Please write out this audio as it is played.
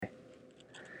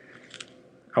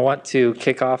I want to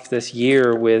kick off this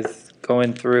year with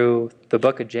going through the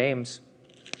book of James.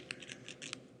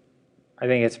 I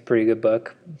think it's a pretty good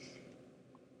book.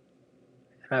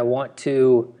 And I want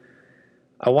to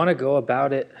go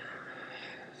about it.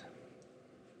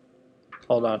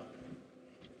 Hold on.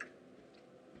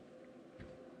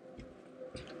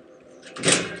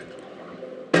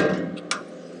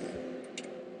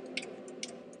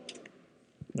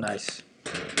 Nice.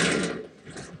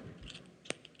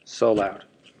 So loud.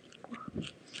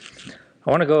 I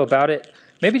want to go about it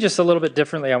maybe just a little bit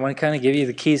differently. I want to kind of give you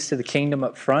the keys to the kingdom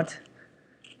up front.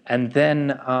 And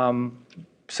then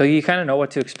so you kind of know what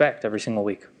to expect every single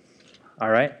week. All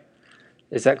right?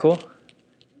 Is that cool?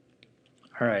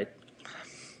 All right.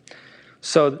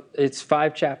 So it's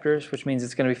 5 chapters, which means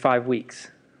it's going to be 5 weeks.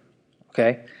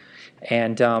 Okay?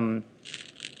 And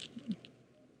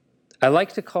I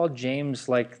like to call James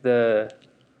like and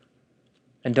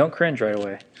don't cringe right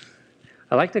away.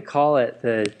 I like to call it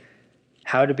the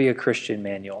How to Be a Christian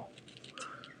manual.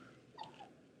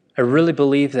 I really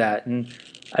believe that. And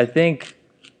I think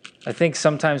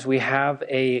sometimes we have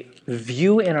a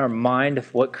view in our mind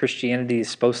of what Christianity is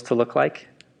supposed to look like.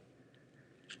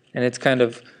 And it's kind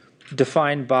of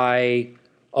defined by,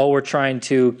 we're trying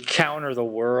to counter the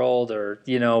world, or,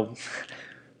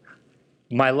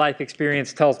 my life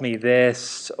experience tells me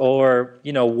this, or,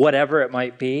 whatever it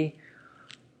might be.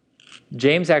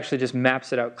 James actually just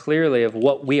maps it out clearly of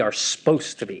what we are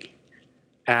supposed to be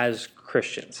as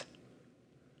Christians.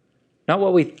 Not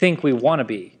what we think we want to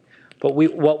be, but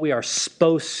what we are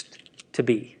supposed to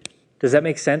be. Does that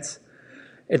make sense?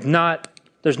 It's not,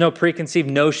 there's no preconceived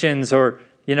notions or,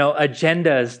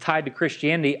 agendas tied to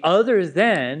Christianity other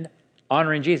than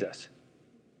honoring Jesus.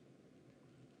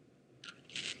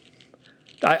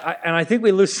 And I think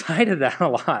we lose sight of that a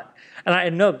lot. And I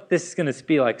know this is going to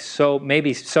be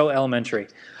maybe so elementary.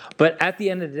 But at the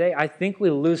end of the day, I think we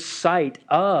lose sight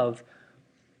of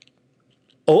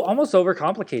almost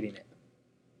overcomplicating it.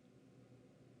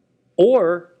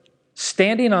 Or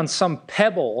standing on some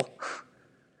pebble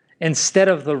instead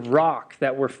of the rock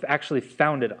that we're actually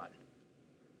founded on.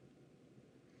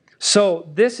 So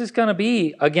this is going to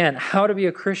be, again, How to Be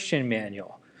a Christian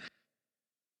manual.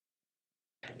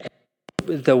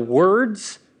 The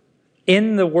words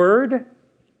in the Word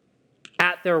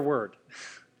at their word.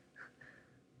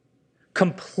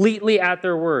 Completely at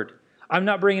their word. I'm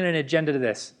not bringing an agenda to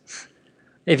this.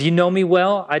 If you know me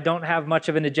well, I don't have much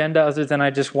of an agenda other than I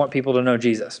just want people to know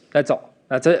Jesus. That's all.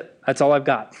 That's it. That's all I've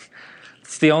got.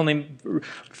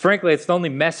 Frankly, it's the only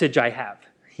message I have,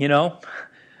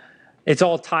 It's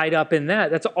all tied up in that.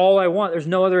 That's all I want. There's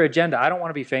no other agenda. I don't want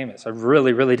to be famous. I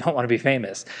really, really don't want to be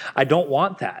famous. I don't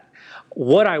want that.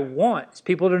 What I want is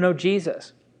people to know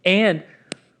Jesus. And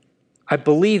I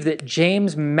believe that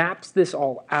James maps this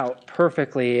all out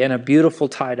perfectly in a beautiful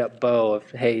tied up bow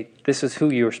of, hey, this is who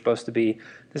you're supposed to be.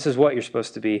 This is what you're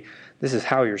supposed to be. This is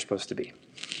how you're supposed to be.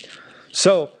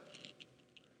 So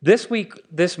this week,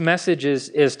 this message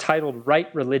is titled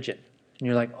Right Religion. And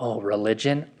you're like,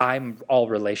 religion? I'm all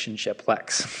relationship,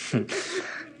 Lex.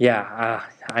 I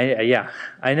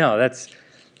know.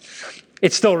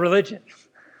 It's still religion.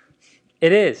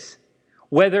 It is.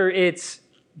 Whether it's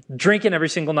drinking every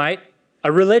single night,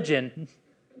 a religion,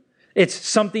 it's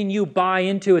something you buy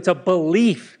into. It's a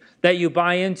belief that you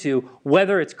buy into,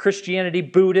 whether it's Christianity,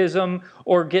 Buddhism,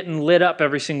 or getting lit up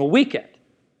every single weekend.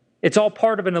 It's all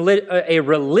part of a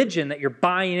religion that you're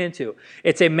buying into.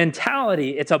 It's a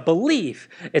mentality, it's a belief,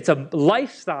 it's a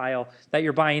lifestyle that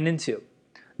you're buying into.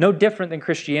 No different than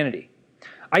Christianity.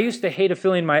 I used to hate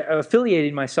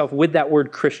affiliating myself with that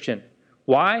word Christian.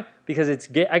 Why? Because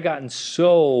I gotten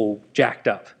so jacked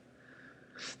up.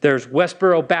 There's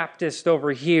Westboro Baptist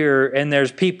over here, and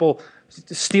there's people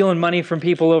stealing money from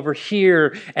people over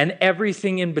here, and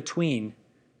everything in between.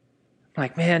 I'm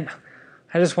like, man,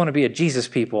 I just want to be a Jesus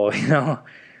people,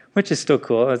 which is still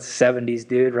cool. It's 70s,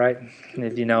 dude, right?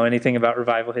 If you know anything about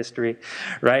revival history,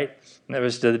 right? There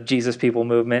was the Jesus people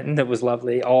movement, and it was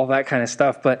lovely, all that kind of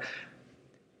stuff. But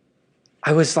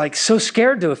I was so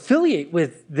scared to affiliate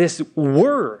with this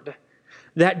word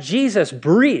that Jesus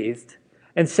breathed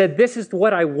and said, this is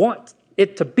what I want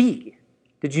it to be.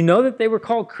 Did you know that they were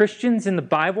called Christians in the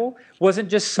Bible? It wasn't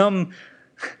just some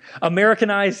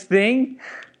Americanized thing.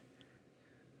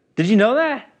 Did you know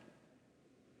that?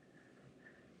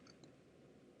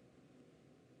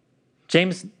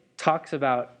 James talks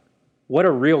about what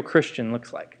a real Christian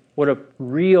looks like, what a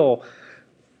real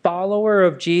follower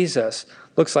of Jesus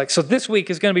looks like. So this week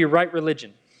is going to be right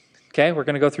religion. Okay, we're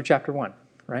going to go through chapter 1,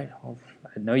 right? Well,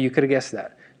 I know you could have guessed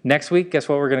that. Next week, guess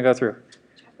what we're going to go through?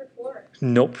 Chapter 4.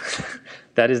 Nope,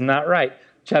 that is not right.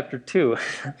 chapter 2.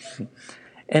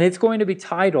 And it's going to be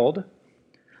titled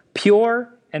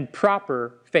Pure and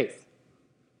Proper Faith.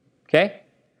 Okay?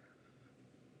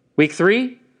 Week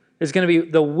 3 is going to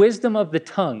be the wisdom of the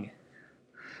tongue.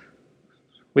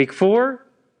 Week 4,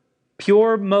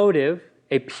 pure motive,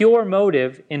 a pure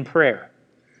motive in prayer.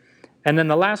 And then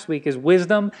the last week is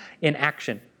wisdom in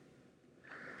action.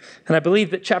 And I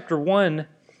believe that chapter 1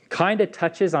 kind of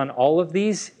touches on all of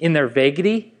these in their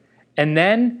vaguity, and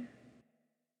then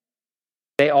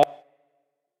they all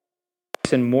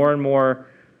and more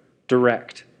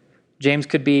direct. James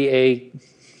could be a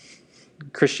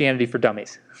Christianity for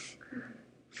dummies.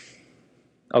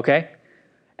 Okay?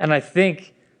 And I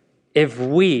think if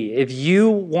you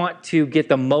want to get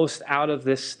the most out of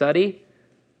this study,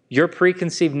 your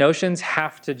preconceived notions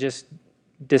have to just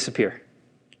disappear.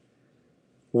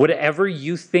 Whatever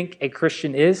you think a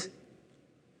Christian is,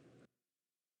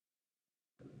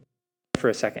 for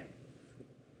a second.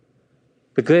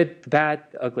 The good, the bad,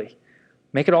 the ugly.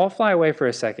 Make it all fly away for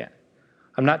a second.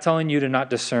 I'm not telling you to not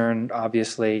discern,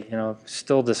 obviously,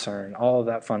 still discern, all of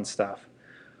that fun stuff.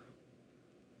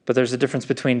 But there's a difference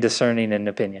between discerning and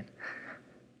opinion.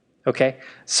 Okay?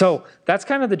 So that's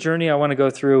kind of the journey I want to go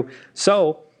through.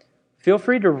 So feel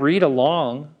free to read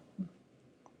along,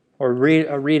 or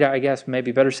read, I guess,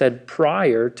 maybe better said,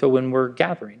 prior to when we're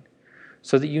gathering,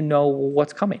 so that you know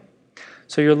what's coming.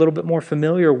 So you're a little bit more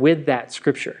familiar with that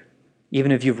scripture.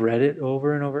 Even if you've read it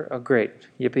over and over, oh, great,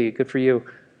 yippee, good for you.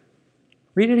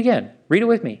 Read it again. Read it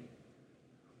with me.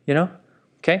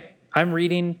 Okay? I'm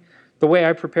reading, the way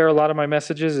I prepare a lot of my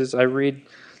messages is I read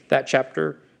that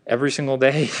chapter every single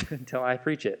day until I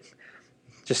preach it,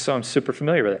 just so I'm super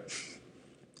familiar with it.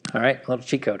 All right, a little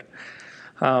cheat code.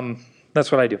 That's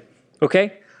what I do.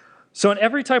 Okay? So in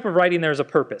every type of writing, there's a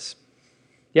purpose.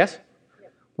 Yes?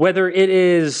 Yep. Whether it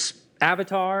is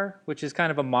Avatar, which is kind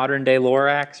of a modern-day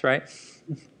Lorax, right?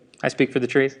 I speak for the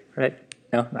trees, right?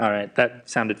 No? All right, that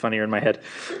sounded funnier in my head.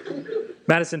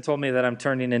 Madison told me that I'm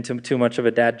turning into too much of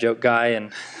a dad joke guy,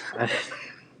 and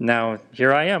now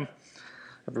here I am.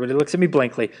 Everybody looks at me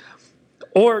blankly.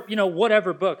 Or,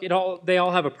 whatever book, they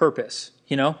all have a purpose,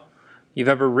 You've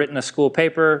ever written a school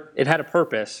paper, it had a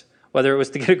purpose, whether it was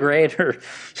to get a grade or,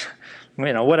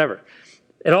 whatever.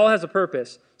 It all has a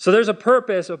purpose. So there's a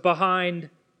purpose behind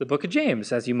the book of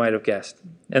James, as you might have guessed.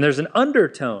 And there's an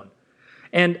undertone.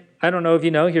 And I don't know if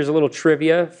you know, here's a little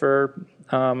trivia for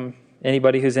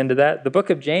anybody who's into that. The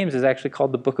book of James is actually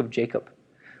called the book of Jacob.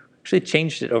 Actually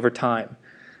changed it over time.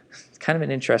 It's kind of an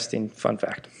interesting fun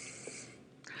fact.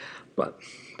 But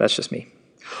that's just me.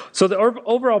 So the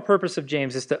overall purpose of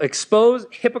James is to expose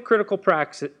hypocritical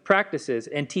practices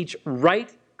and teach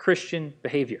right Christian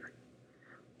behavior.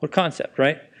 What concept,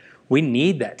 right? We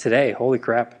need that today. Holy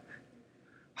crap.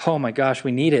 Oh my gosh,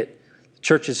 we need it. The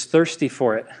church is thirsty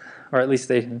for it, or at least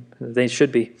they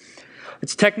should be.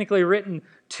 It's technically written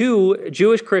to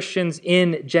Jewish Christians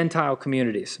in Gentile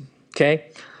communities.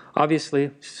 Okay?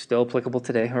 Obviously, still applicable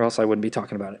today, or else I wouldn't be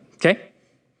talking about it. Okay?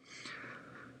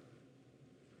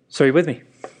 So are you with me?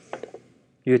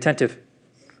 You attentive?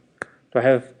 Do I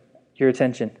have your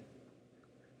attention?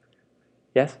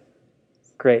 Yes?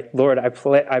 Great. Lord, I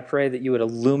pray that you would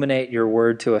illuminate your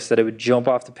word to us, that it would jump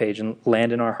off the page and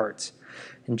land in our hearts.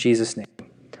 In Jesus' name.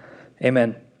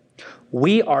 Amen.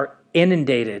 We are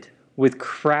inundated with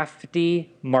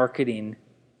crafty marketing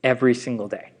every single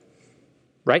day.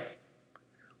 Right?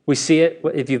 We see it.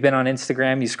 If you've been on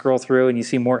Instagram, you scroll through and you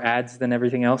see more ads than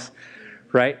everything else.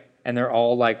 Right? And they're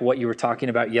all like what you were talking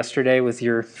about yesterday with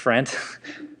your friend,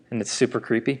 and it's super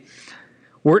creepy.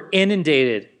 We're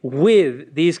inundated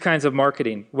with these kinds of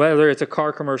marketing, whether it's a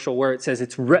car commercial where it says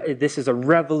this is a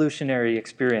revolutionary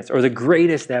experience or the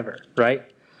greatest ever,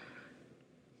 right?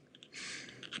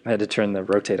 I had to turn the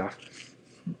rotate off.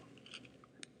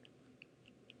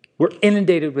 We're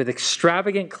inundated with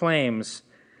extravagant claims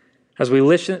as we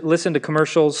listen to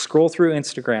commercials, scroll through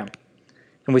Instagram,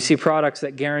 and we see products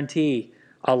that guarantee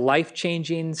a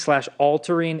life-changing /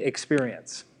 altering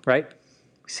experience, right?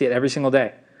 We see it every single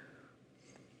day.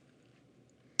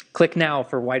 Click now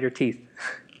for whiter teeth.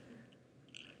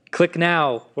 Click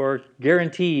now or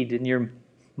guaranteed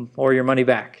your money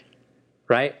back,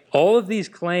 right? All of these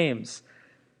claims,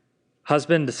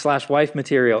 husband / wife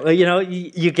material,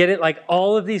 you get it? Like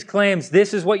all of these claims,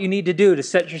 this is what you need to do to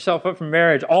set yourself up for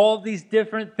marriage. All of these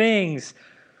different things,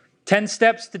 10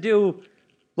 steps to do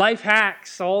life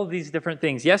hacks, all of these different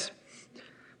things. Yes?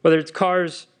 Whether it's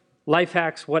cars, life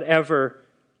hacks, whatever,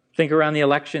 Think around the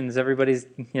elections, everybody's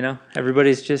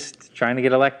just trying to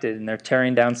get elected, and they're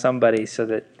tearing down somebody so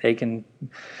that they can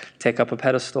take up a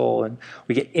pedestal, and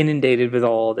we get inundated with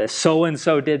all this.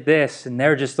 So-and-so did this, and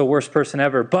they're just the worst person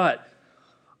ever, but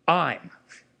I'm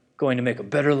going to make a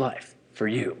better life for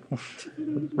you,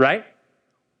 right?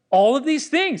 All of these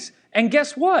things, and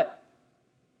guess what?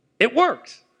 It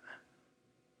works.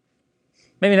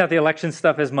 Maybe not the election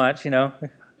stuff as much,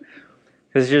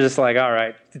 because you're just like, all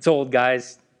right, it's old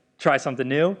guys, try something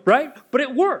new, right? But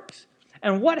it works.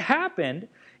 And what happened,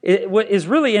 what is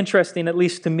really interesting, at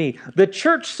least to me, the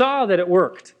church saw that it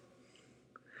worked.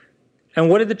 And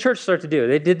what did the church start to do?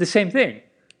 They did the same thing,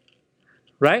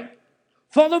 right?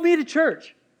 Follow me to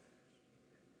church,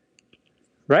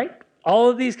 right? All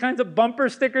of these kinds of bumper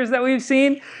stickers that we've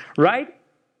seen, right?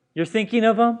 You're thinking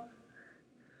of them?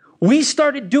 We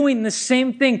started doing the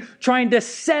same thing, trying to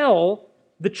sell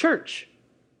the church,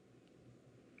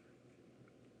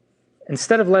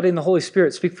 instead of letting the Holy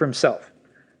Spirit speak for himself.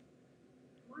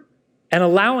 And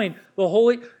allowing the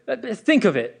Holy... Think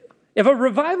of it. If a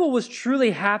revival was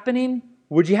truly happening,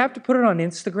 would you have to put it on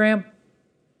Instagram?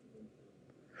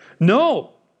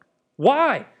 No.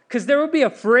 Why? Because there would be a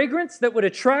fragrance that would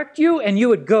attract you and you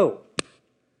would go.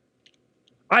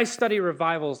 I study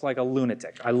revivals like a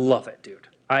lunatic. I love it, dude.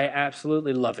 I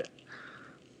absolutely love it.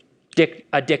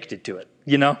 Addicted to it,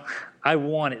 I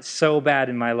want it so bad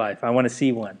in my life. I want to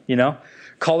see one,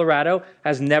 Colorado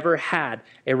has never had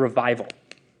a revival.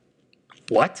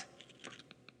 What?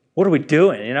 What are we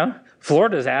doing,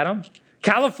 Florida's had them.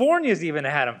 California's even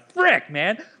had them. Frick,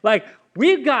 man. Like,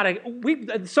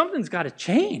 something's got to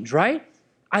change, right?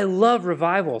 I love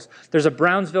revivals. There's a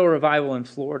Brownsville revival in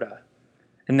Florida,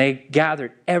 and they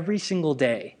gathered every single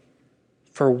day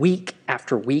for week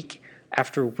after week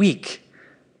after week.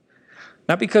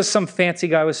 Not because some fancy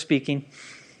guy was speaking,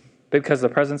 but because the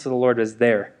presence of the Lord was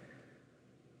there.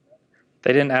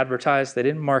 They didn't advertise. They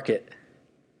didn't market.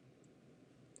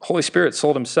 Holy Spirit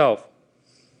sold himself.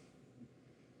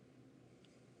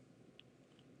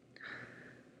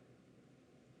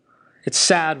 It's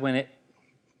sad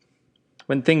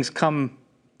when things come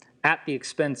at the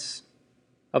expense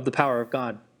of the power of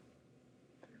God.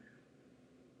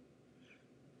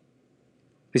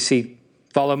 We see,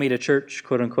 follow me to church,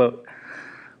 quote unquote,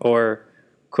 or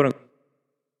quote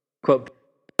unquote,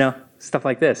 stuff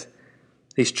like this.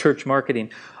 These church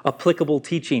marketing, applicable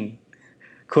teaching,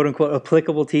 quote unquote,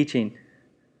 applicable teaching.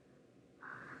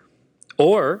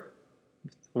 Or,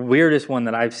 weirdest one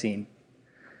that I've seen,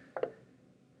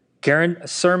 a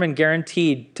sermon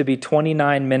guaranteed to be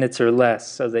 29 minutes or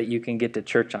less so that you can get to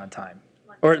church on time.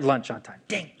 Or at lunch on time.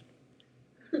 Dang.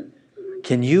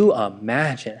 Can you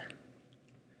imagine?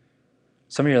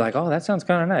 Some of you are like, oh, that sounds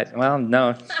kind of nice. Well,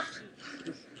 no.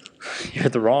 You're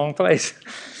at the wrong place.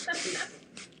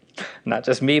 Not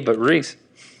just me, but Reese.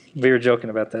 We were joking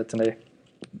about that today.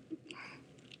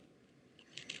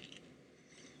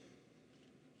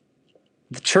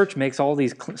 The church makes all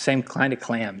these same kind of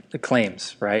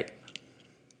claims, right?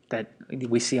 That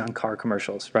we see on car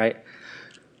commercials, right?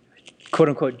 Quote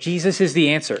unquote, Jesus is the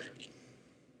answer.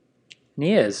 And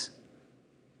he is.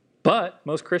 But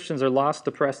most Christians are lost,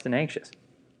 depressed, and anxious.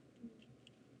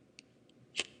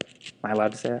 Am I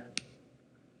allowed to say that?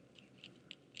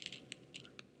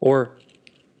 Or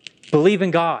believe in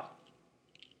God.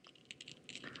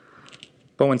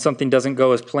 But when something doesn't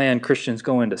go as planned, Christians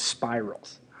go into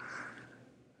spirals.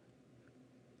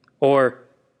 Or,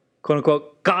 quote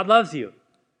unquote, God loves you.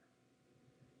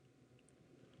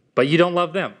 But you don't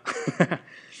love them.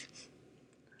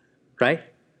 Right?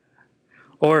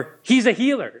 Or, he's a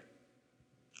healer.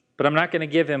 But I'm not going to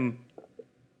give him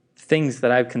things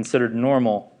that I've considered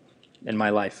normal in my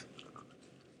life.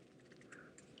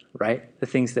 Right? The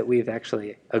things that we've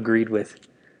actually agreed with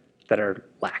that are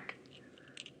lack.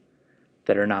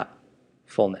 That are not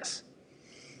fullness.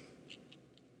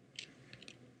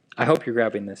 I hope you're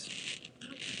grabbing this.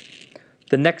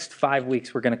 The next 5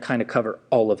 weeks, we're going to kind of cover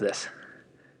all of this.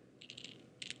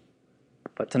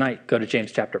 But tonight, go to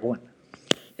James chapter 1.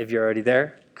 If you're already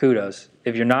there, kudos.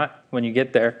 If you're not, when you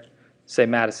get there, say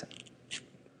Madison.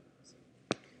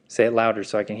 Say it louder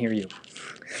so I can hear you.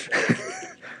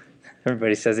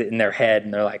 Everybody says it in their head,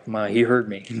 and they're like, Ma, he heard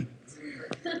me.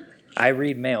 I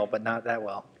read mail, but not that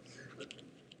well.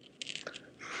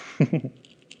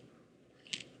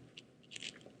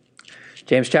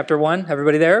 James chapter 1,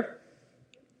 everybody there?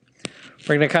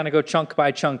 We're going to kind of go chunk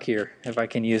by chunk here, if I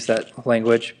can use that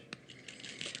language.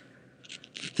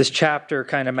 This chapter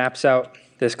kind of maps out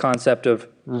this concept of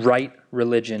right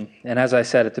religion. And as I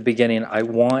said at the beginning, I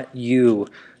want you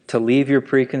to leave your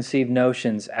preconceived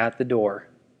notions at the door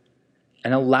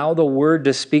and allow the word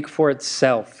to speak for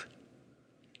itself.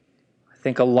 I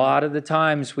think a lot of the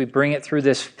times we bring it through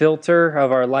this filter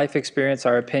of our life experience,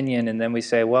 our opinion, and then we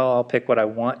say, well, I'll pick what I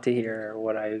want to hear or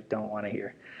what I don't want to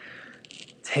hear.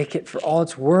 Take it for all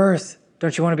it's worth.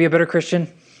 Don't you want to be a better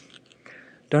Christian?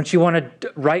 Don't you want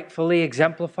to rightfully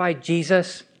exemplify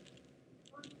Jesus?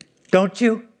 Don't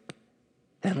you?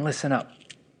 Then listen up.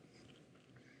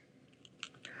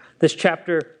 This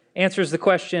chapter answers the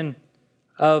question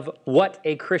of what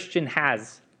a Christian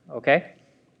has, okay?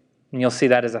 And you'll see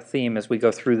that as a theme as we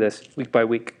go through this week by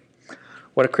week.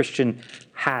 What a Christian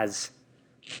has.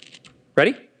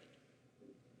 Ready?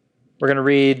 We're going to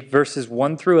read verses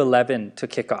 1 through 11 to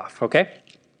kick off, okay?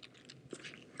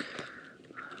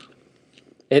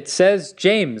 It says,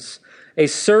 James, a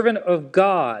servant of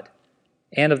God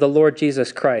and of the Lord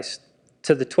Jesus Christ,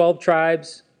 to the 12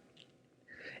 tribes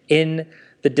in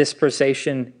the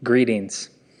dispensation, greetings.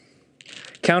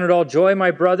 Count it all joy,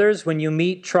 my brothers, when you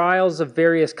meet trials of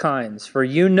various kinds, for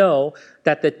you know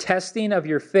that the testing of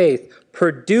your faith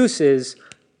produces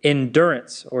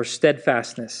endurance or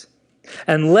steadfastness.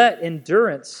 And let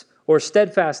endurance or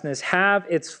steadfastness have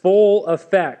its full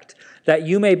effect, that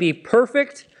you may be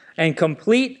perfect and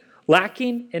complete,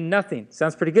 lacking in nothing.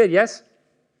 Sounds pretty good, yes?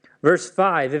 Verse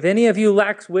 5, if any of you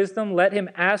lacks wisdom, let him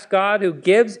ask God, who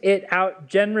gives it out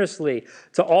generously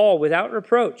to all without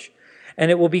reproach,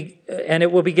 and it will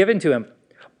be given to him.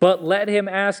 But let him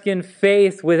ask in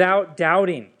faith without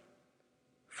doubting.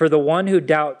 For the one who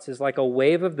doubts is like a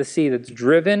wave of the sea that's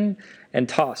driven and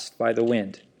tossed by the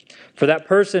wind. For that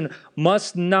person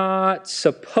must not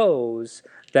suppose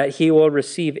that he will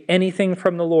receive anything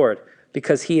from the Lord,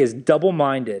 because he is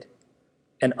double-minded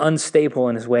and unstable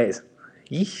in his ways.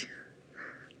 Yeesh.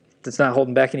 It's not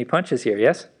holding back any punches here,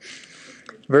 yes?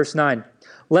 Verse 9.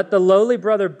 Let the lowly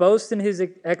brother boast in his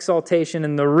exaltation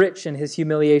and the rich in his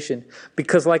humiliation,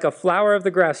 because like a flower of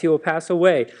the grass he will pass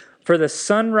away. For the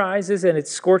sun rises and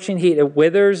its scorching heat, it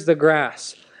withers the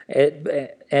grass, and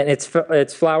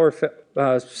its flower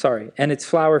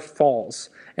falls,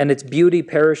 and its beauty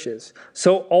perishes.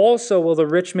 So also will the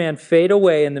rich man fade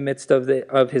away in the midst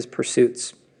of his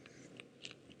pursuits.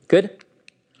 Good?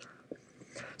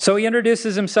 So he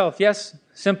introduces himself, yes,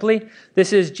 simply.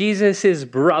 This is Jesus'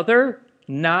 brother,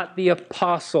 not the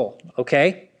apostle,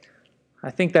 okay? I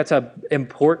think that's an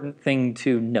important thing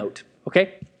to note,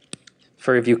 okay?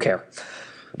 For if you care.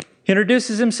 He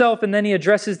introduces himself and then he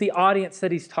addresses the audience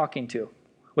that he's talking to,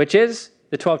 which is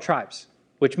the 12 tribes,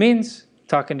 which means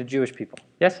talking to Jewish people.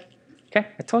 Yes? Okay,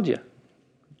 I told you.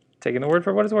 Taking the word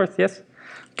for what it's worth, yes?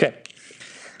 Okay.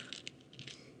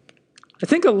 I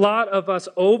think a lot of us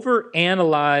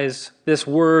overanalyze this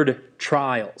word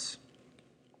trials,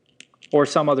 or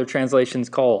some other translations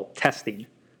call testing.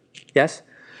 Yes?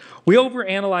 We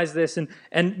overanalyze this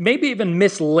and maybe even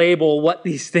mislabel what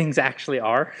these things actually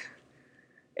are.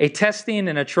 A testing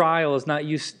and a trial is not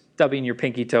you stubbing your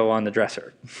pinky toe on the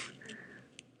dresser.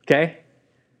 Okay?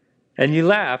 And you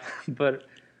laugh, but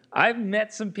I've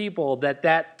met some people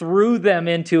that threw them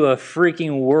into a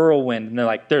freaking whirlwind, and they're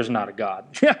like, there's not a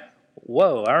God.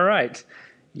 Whoa, all right.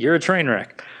 You're a train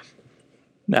wreck.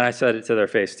 And I said it to their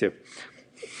face too.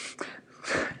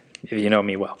 If you know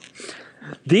me well.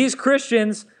 These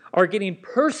Christians are getting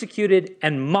persecuted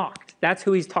and mocked. That's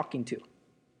who he's talking to.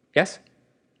 Yes?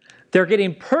 They're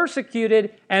getting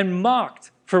persecuted and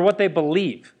mocked for what they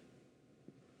believe.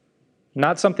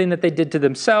 Not something that they did to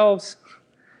themselves,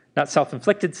 not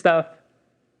self-inflicted stuff,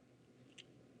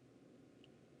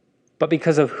 but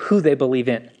because of who they believe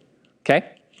in.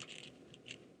 Okay?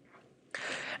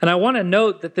 And I want to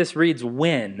note that this reads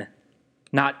when,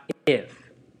 not if.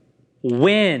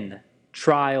 When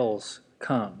trials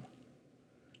come,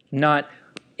 not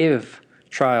if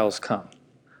trials come.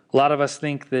 A lot of us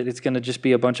think that it's going to just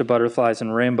be a bunch of butterflies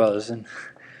and rainbows and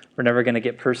we're never going to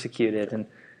get persecuted. And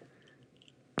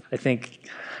I think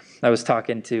I was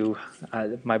talking to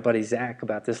my buddy Zach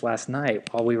about this last night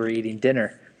while we were eating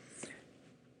dinner.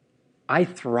 I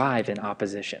thrive in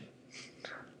opposition.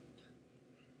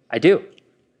 I do.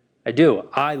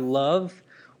 I love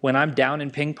when I'm down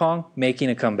in ping pong making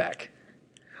a comeback.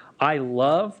 I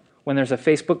love when there's a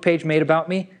Facebook page made about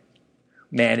me.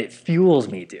 Man, it fuels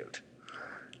me, dude.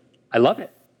 I love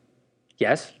it.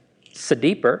 Yes, it's a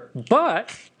deeper,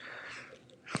 but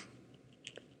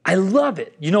I love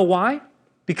it. You know why?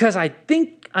 Because I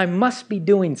think I must be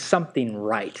doing something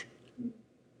right.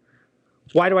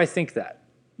 Why do I think that?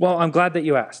 Well, I'm glad that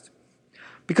you asked.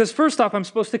 Because first off, I'm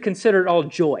supposed to consider it all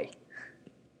joy.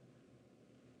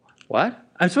 What?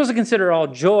 I'm supposed to consider it all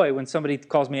joy when somebody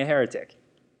calls me a heretic.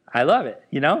 I love it,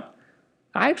 you know?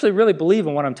 I actually really believe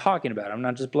in what I'm talking about. I'm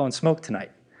not just blowing smoke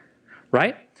tonight.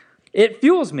 right? It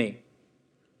fuels me.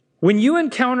 When you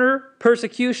encounter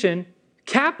persecution,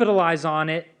 capitalize on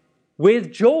it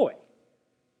with joy.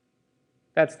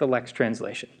 That's the Lex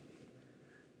translation.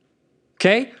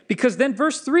 Okay? Because then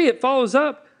verse 3, it follows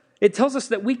up. It tells us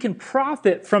that we can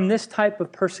profit from this type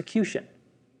of persecution.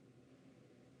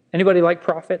 Anybody like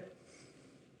profit?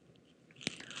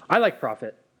 I like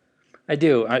profit. I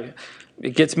do.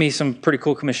 It gets me some pretty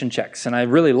cool commission checks, and I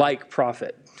really like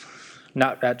profit.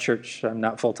 Not at church. I'm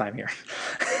not full-time here.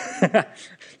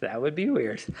 That would be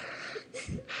weird.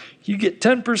 You get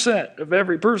 10% of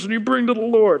every person you bring to the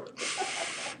Lord.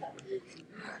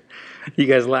 You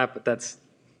guys laugh, but that's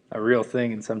a real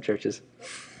thing in some churches.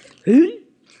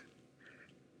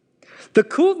 The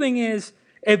cool thing is,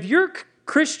 if your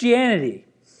Christianity,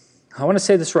 I want to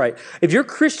say this right, if your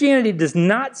Christianity does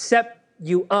not set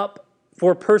you up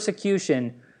for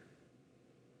persecution,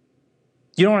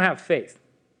 you don't have faith.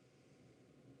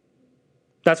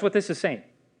 That's what this is saying.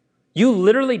 You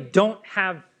literally don't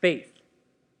have faith.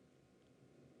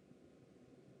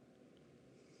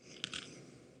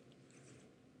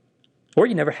 Or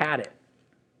you never had it.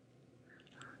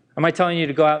 Am I telling you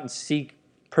to go out and seek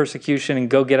persecution and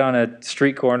go get on a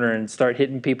street corner and start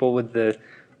hitting people with the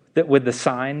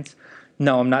signs?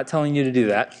 No, I'm not telling you to do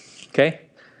that. Okay?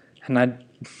 And I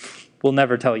will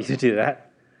never tell you to do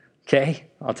that. Okay?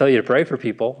 I'll tell you to pray for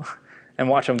people and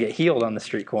watch them get healed on the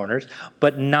street corners,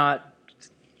 but not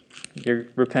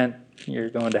repent, you're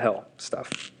going to hell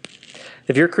stuff.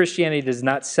 If your Christianity does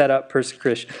not set up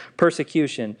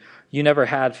persecution, you never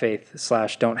had faith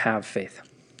 / don't have faith.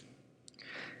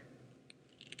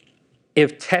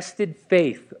 If tested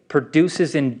faith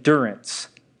produces endurance,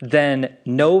 then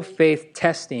no faith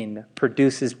testing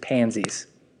produces pansies.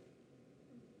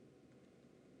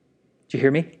 Did you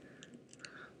hear me?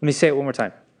 Let me say it one more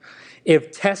time.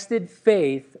 If tested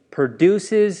faith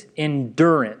produces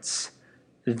endurance,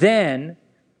 then,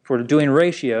 if we're doing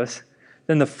ratios,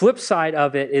 then the flip side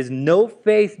of it is no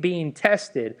faith being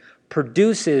tested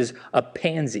produces a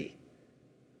pansy.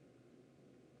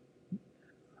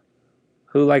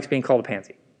 Who likes being called a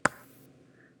pansy?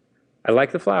 I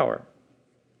like the flower.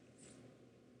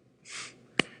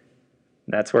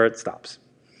 That's where it stops.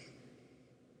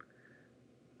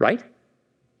 Right?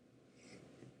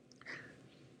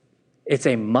 It's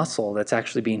a muscle that's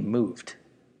actually being moved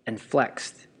and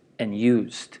flexed and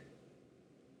used.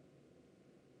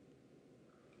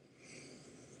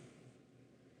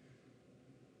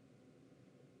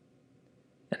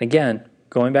 And again,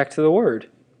 going back to the word,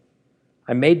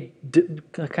 I may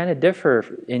kind of differ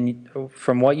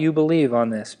from what you believe on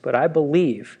this, but I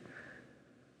believe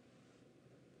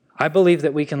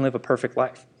that we can live a perfect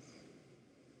life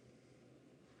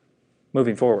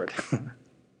moving forward.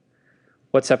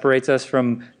 What separates us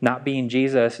from not being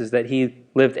Jesus is that he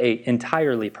lived an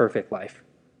entirely perfect life.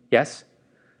 Yes?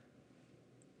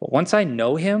 But once I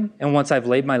know him, and once I've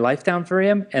laid my life down for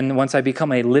him, and once I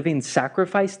become a living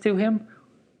sacrifice to him,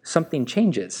 something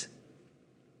changes.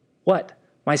 What?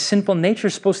 My sinful nature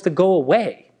is supposed to go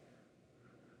away.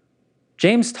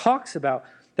 James talks about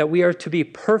that we are to be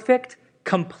perfect,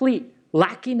 complete,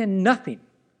 lacking in nothing.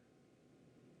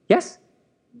 Yes?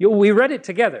 We read it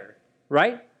together,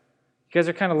 right? You guys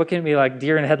are kind of looking at me like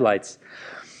deer in headlights.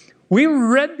 We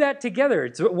read that together.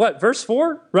 It's what, verse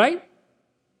 4, right?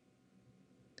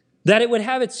 That it would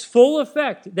have its full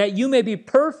effect, that you may be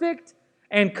perfect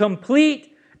and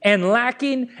complete and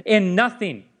lacking in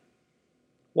nothing.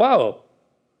 Whoa.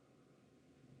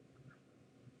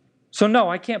 So no,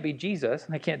 I can't be Jesus.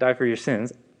 I can't die for your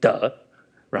sins. Duh,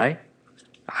 right?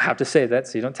 I have to say that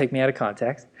so you don't take me out of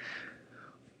context.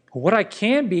 What I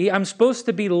can be, I'm supposed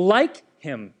to be like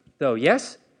him, though,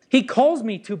 yes? He calls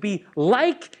me to be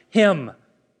like him.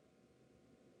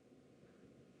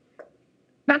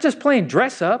 Not just playing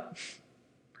dress up,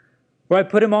 where I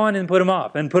put him on and put him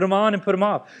off, and put him on and put him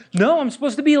off. No, I'm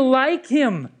supposed to be like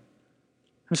him.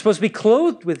 I'm supposed to be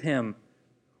clothed with him.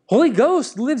 Holy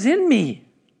Ghost lives in me.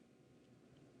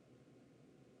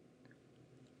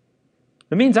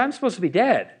 That means I'm supposed to be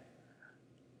dead.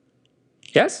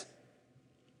 Yes?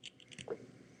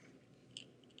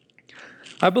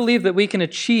 I believe that we can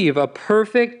achieve a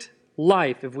perfect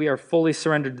life if we are fully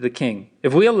surrendered to the King.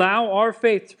 If we allow our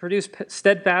faith to produce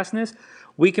steadfastness,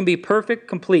 we can be perfect,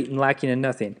 complete, and lacking in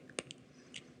nothing.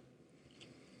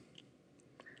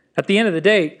 At the end of the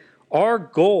day, our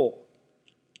goal,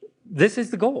 this is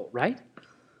the goal, right?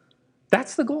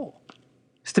 That's the goal,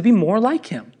 is to be more like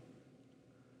him.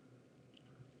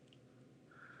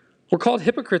 We're called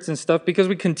hypocrites and stuff because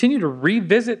we continue to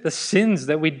revisit the sins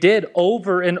that we did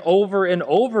over and over and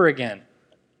over again.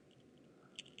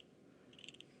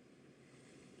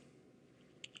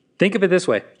 Think of it this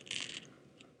way.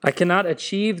 I cannot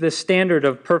achieve the standard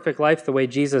of perfect life the way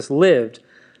Jesus lived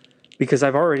because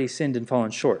I've already sinned and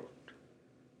fallen short.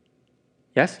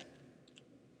 Yes?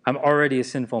 I'm already a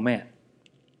sinful man.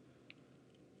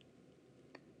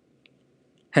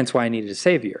 Hence why I needed a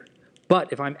Savior.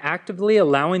 But if I'm actively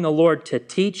allowing the Lord to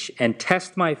teach and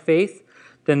test my faith,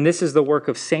 then this is the work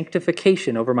of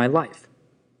sanctification over my life.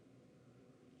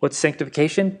 What's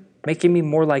sanctification? Making me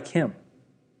more like Him.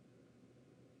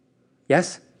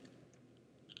 Yes?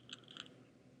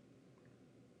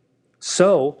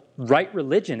 So, right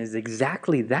religion is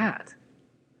exactly that.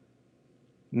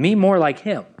 Me more like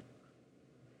Him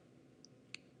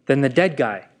than the dead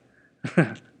guy.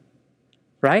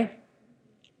 Right?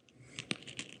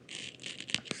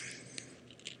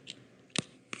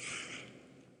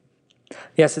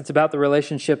 Yes, it's about the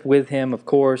relationship with Him, of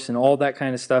course, and all that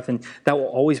kind of stuff. And that will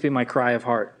always be my cry of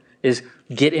heart, is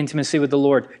get intimacy with the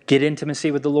Lord. Get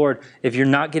intimacy with the Lord. If you're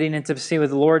not getting intimacy with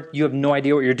the Lord, you have no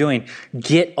idea what you're doing.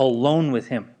 Get alone with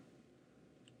Him.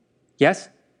 Yes?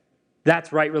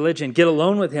 That's right religion. Get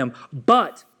alone with Him.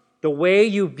 But the way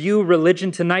you view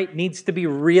religion tonight needs to be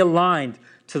realigned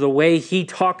to the way He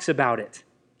talks about it.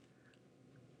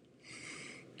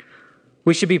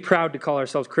 We should be proud to call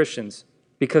ourselves Christians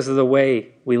because of the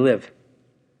way we live.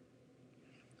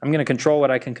 I'm going to control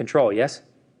what I can control, yes?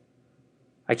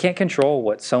 I can't control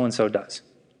what so-and-so does.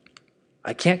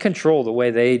 I can't control the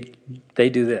way they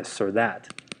do this or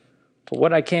that. But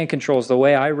what I can control is the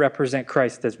way I represent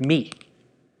Christ as me.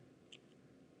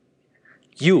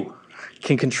 You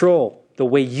can control the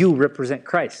way you represent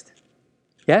Christ.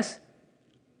 Yes?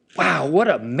 Wow, what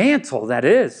a mantle that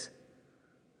is.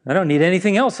 I don't need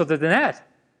anything else other than that.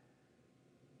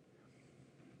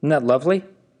 Isn't that lovely?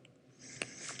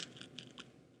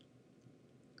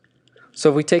 So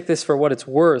if we take this for what it's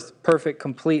worth, perfect,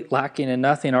 complete, lacking in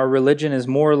nothing, our religion is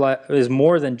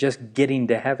more than just getting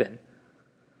to heaven.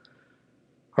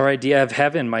 Our idea of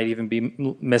heaven might even be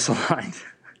misaligned.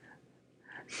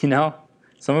 You know,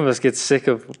 some of us get sick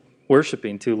of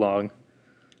worshiping too long.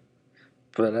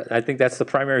 But I think that's the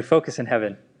primary focus in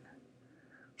heaven.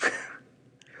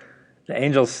 The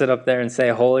angels sit up there and say,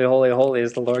 "Holy, holy, holy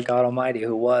is the Lord God Almighty,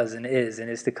 who was and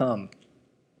is to come,"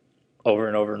 over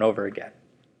and over and over again.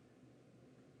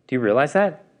 Do you realize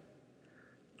that?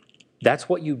 That's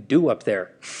what you do up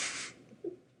there.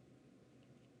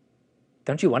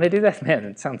 Don't you want to do that? Man,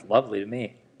 it sounds lovely to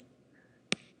me.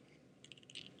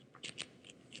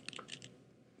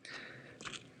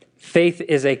 Faith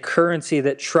is a currency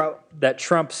that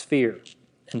trumps fear.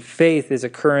 And faith is a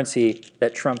currency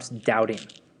that trumps doubting.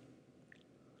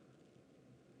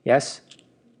 Yes?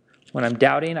 When I'm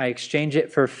doubting, I exchange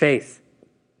it for faith.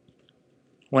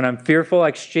 When I'm fearful, I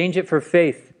exchange it for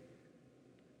faith.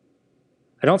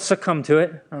 I don't succumb to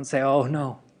it. I don't say, "Oh,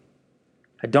 no."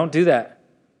 I don't do that.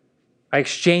 I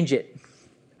exchange it.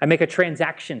 I make a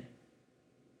transaction.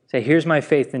 Say, "Here's my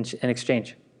faith in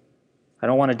exchange. I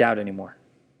don't want to doubt anymore."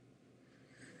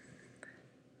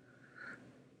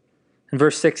 In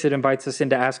verse 6, it invites us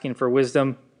into asking for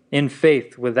wisdom in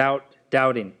faith without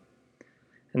doubting.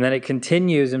 And then it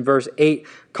continues in verse 8,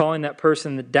 calling that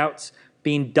person that doubts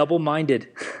being double-minded.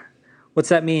 What's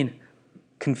that mean?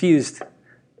 Confused.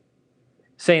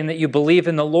 Saying that you believe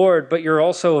in the Lord, but you're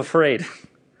also afraid.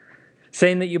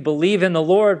 Saying that you believe in the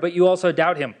Lord, but you also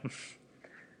doubt Him.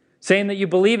 Saying that you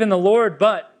believe in the Lord,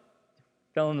 but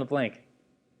fill in the blank.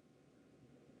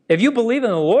 If you believe in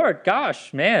the Lord,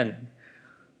 gosh, man,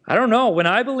 I don't know. When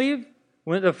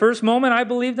the first moment I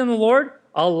believed in the Lord,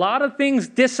 a lot of things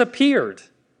disappeared.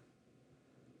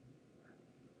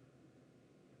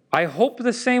 I hope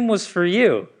the same was for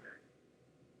you.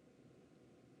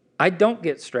 I don't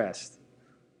get stressed.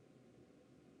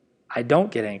 I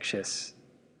don't get anxious.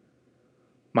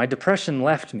 My depression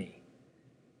left me.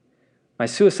 My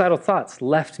suicidal thoughts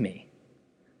left me.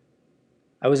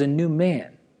 I was a new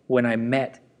man when I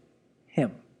met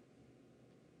Him.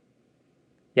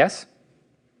 Yes?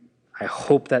 I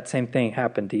hope that same thing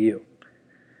happened to you.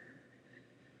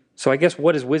 So I guess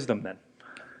what is wisdom then?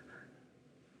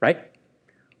 Right?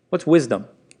 What's wisdom?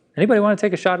 Anybody want to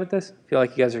take a shot at this? I feel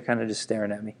like you guys are kind of just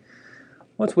staring at me.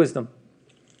 What's wisdom?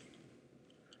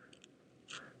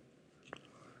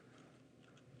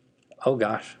 Oh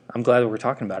gosh, I'm glad that we're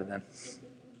talking about it then.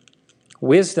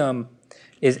 Wisdom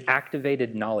is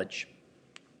activated knowledge.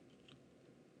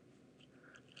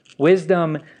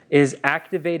 Wisdom is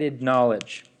activated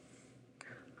knowledge.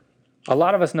 A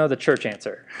lot of us know the church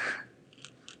answer.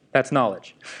 That's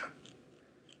knowledge.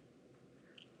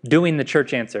 Doing the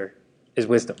church answer is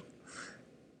wisdom.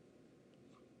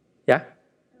 Yeah?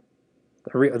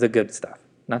 The good stuff,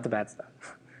 not the bad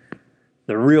stuff.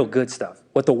 The real good stuff.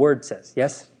 What the Word says.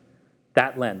 Yes?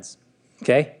 That lens.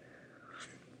 Okay?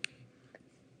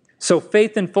 So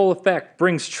faith in full effect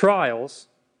brings trials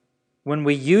when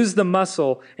we use the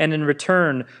muscle and in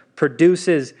return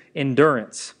produces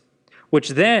endurance,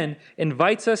 which then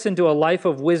invites us into a life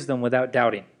of wisdom without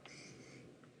doubting.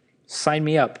 Sign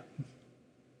me up.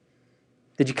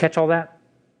 Did you catch all that?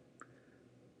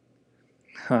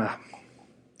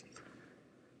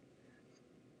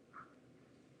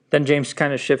 Then James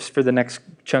kind of shifts for the next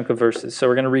chunk of verses. So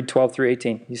we're going to read 12 through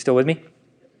 18. You still with me?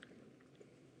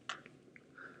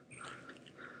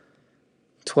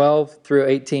 12 through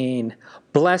 18.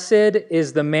 Blessed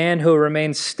is the man who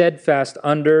remains steadfast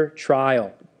under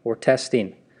trial or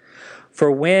testing. For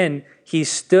when he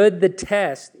stood the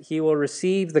test, he will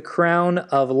receive the crown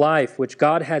of life, which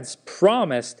God has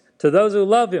promised to those who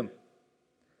love him.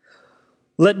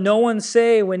 Let no one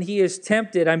say when he is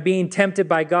tempted, I'm being tempted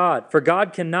by God. For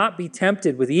God cannot be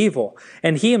tempted with evil,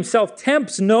 and he himself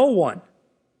tempts no one.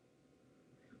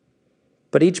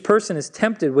 But each person is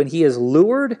tempted when he is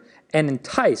lured and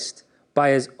enticed by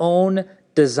his own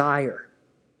desire.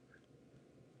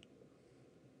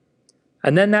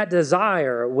 And then that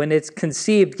desire, when it's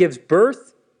conceived, gives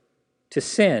birth to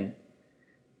sin.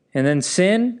 And then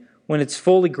sin, when it's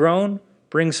fully grown,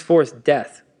 brings forth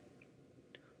death.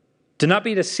 Do not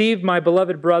be deceived, my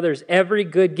beloved brothers. Every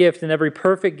good gift and every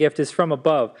perfect gift is from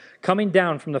above, coming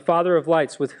down from the Father of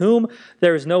lights, with whom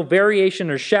there is no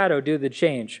variation or shadow due to the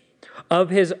change.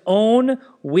 Of his own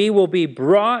we will be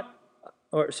brought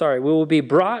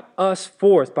us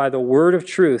forth by the word of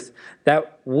truth,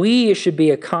 that we should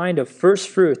be a kind of first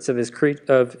fruits of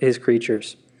his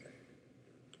creatures.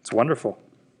 It's wonderful.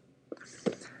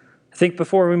 I think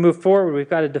before we move forward, we've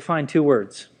got to define two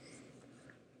words.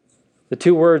 The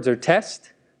two words are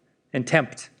test and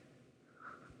tempt.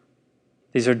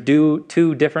 These are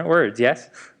two different words, yes?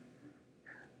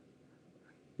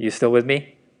 You still with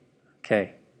me?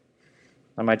 Okay.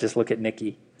 I might just look at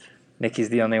Nikki. Nikki's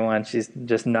the only one. She's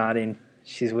just nodding.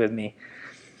 She's with me.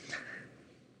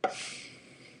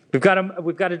 We've got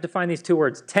to define these two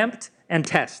words, tempt and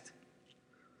test.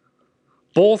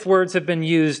 Both words have been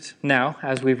used now,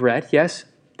 as we've read, yes?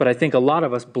 But I think a lot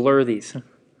of us blur these.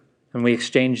 And we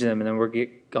exchange them, and then we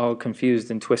get all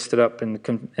confused and twisted up, and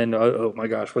oh my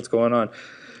gosh, what's going on? And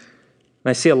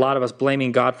I see a lot of us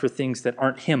blaming God for things that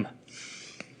aren't him.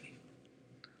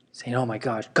 Saying, oh my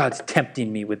gosh, God's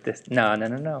tempting me with this.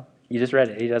 No. You just read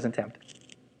it. He doesn't tempt.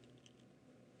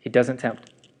 He doesn't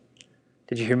tempt.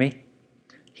 Did you hear me?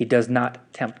 He does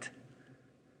not tempt.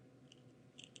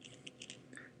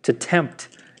 To tempt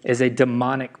is a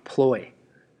demonic ploy.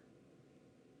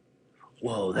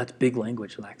 Whoa, that's big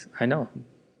language, Lex. I know.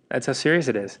 That's how serious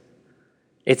it is.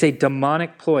 It's a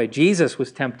demonic ploy. Jesus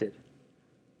was tempted,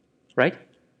 right?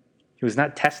 He was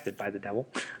not tested by the devil.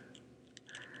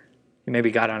 He maybe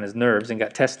got on his nerves and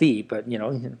got testy, but, yeah,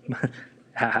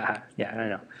 I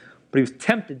know. But he was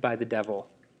tempted by the devil.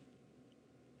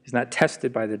 He's not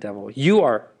tested by the devil. You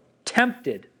are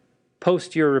tempted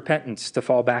post your repentance to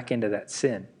fall back into that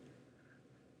sin.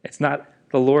 It's not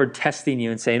the Lord testing you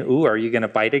and saying, ooh, are you going to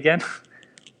bite again?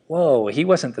 Whoa, he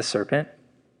wasn't the serpent.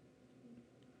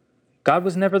 God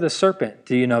was never the serpent.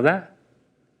 Do you know that?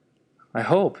 I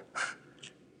hope.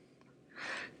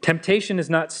 Temptation is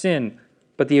not sin,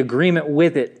 but the agreement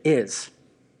with it is.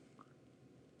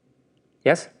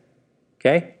 Yes?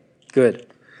 Okay? Good.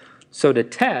 So to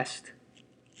test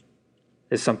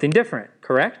is something different,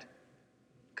 correct?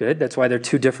 Good. That's why they're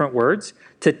two different words.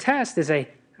 To test is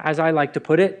as I like to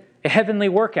put it, a heavenly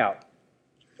workout.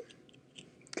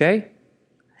 Okay?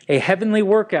 A heavenly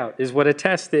workout is what a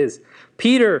test is.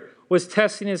 Peter was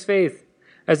testing his faith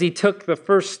as he took the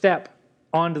first step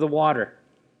onto the water.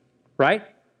 Right?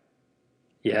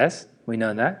 Yes, we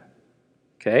know that.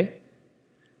 Okay?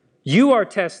 You are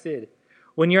tested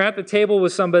when you're at the table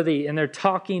with somebody and they're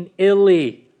talking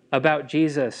illy about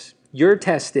Jesus. You're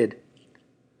tested.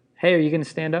 Hey, are you going to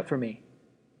stand up for me?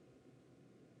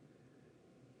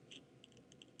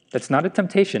 That's not a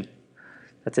temptation.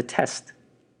 That's a test.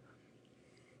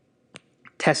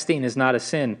 Testing is not a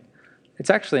sin.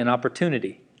 It's actually an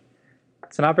opportunity.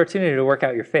 It's an opportunity to work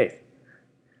out your faith.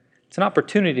 It's an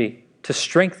opportunity to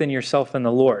strengthen yourself in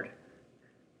the Lord.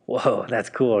 Whoa, that's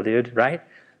cool, dude, right?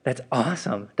 That's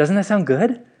awesome. Doesn't that sound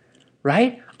good?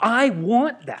 Right? I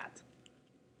want that.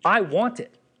 I want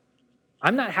it.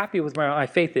 I'm not happy with where my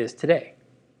faith is today.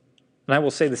 And I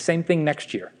will say the same thing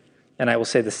next year. And I will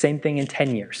say the same thing in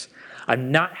 10 years.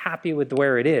 I'm not happy with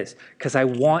where it is because I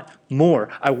want more.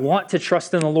 I want to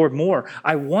trust in the Lord more.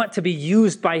 I want to be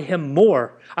used by him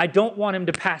more. I don't want him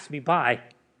to pass me by.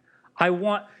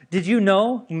 Did you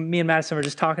know, me and Madison were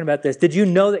just talking about this, did you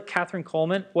know that Catherine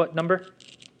Coleman, what number?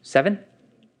 7?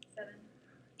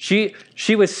 7.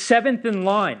 She was 7th in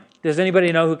line. Does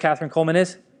anybody know who Catherine Coleman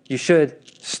is? You should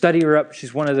study her up.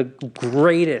 She's one of the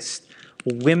greatest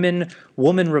woman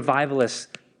revivalists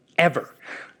ever.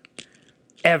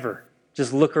 Ever.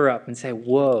 Just look her up and say,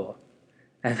 whoa.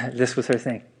 And this was her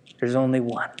thing. There's only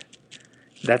one.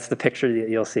 That's the picture that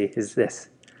you'll see, is this.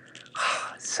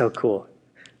 Oh, so cool.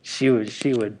 She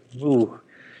would, ooh.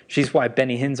 She's why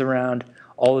Benny Hinn's around,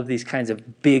 all of these kinds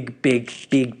of big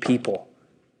people.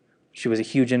 She was a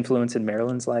huge influence in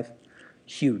Marilyn's life.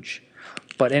 Huge.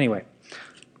 But anyway,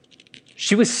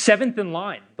 she was 7th in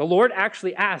line. The Lord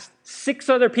actually asked 6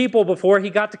 other people before he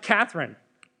got to Catherine.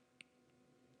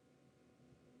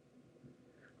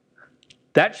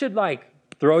 That should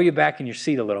throw you back in your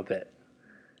seat a little bit.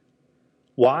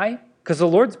 Why? Because the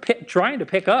Lord's trying to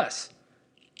pick us.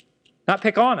 Not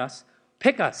pick on us,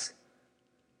 pick us.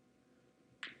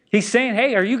 He's saying,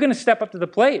 hey, are you going to step up to the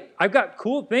plate? I've got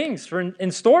cool things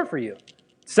in store for you.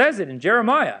 It says it in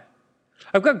Jeremiah.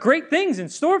 I've got great things in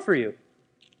store for you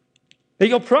that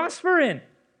you'll prosper in.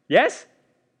 Yes?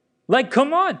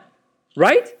 Come on.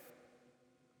 Right?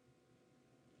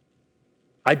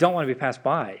 I don't want to be passed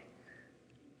by.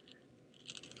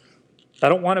 I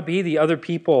don't want to be the other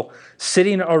people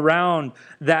sitting around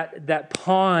that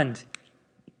pond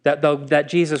that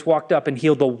Jesus walked up and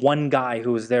healed the one guy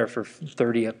who was there for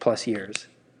 30 plus years.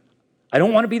 I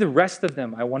don't want to be the rest of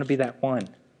them. I want to be that one.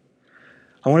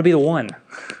 I want to be the one.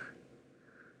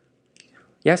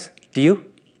 Yes? Do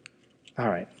you? All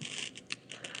right.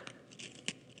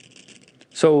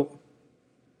 So,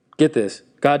 get this.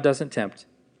 God doesn't tempt.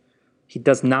 He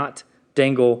does not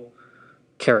dangle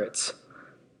carrots.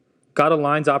 God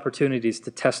aligns opportunities to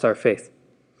test our faith.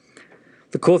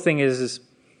 The cool thing is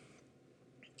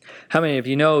how many of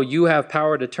you know you have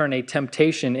power to turn a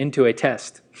temptation into a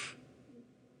test?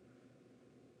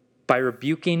 By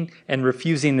rebuking and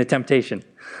refusing the temptation.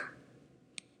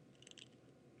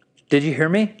 Did you hear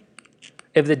me?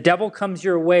 If the devil comes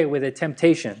your way with a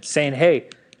temptation, saying, hey,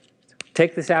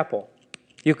 take this apple,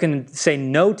 you can say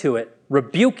no to it,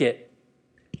 rebuke it,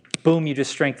 boom, you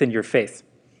just strengthened your faith.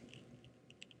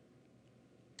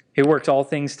 He works all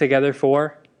things together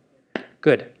for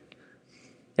good.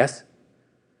 Yes?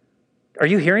 Are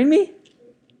you hearing me?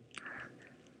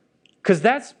 Because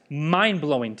that's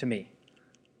mind-blowing to me.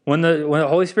 When the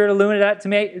Holy Spirit illuminated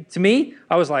that to me,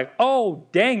 I was like, oh,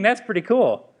 dang, that's pretty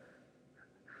cool.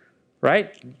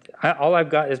 Right? All I've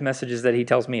got is messages that he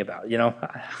tells me about,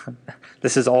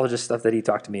 This is all just stuff that he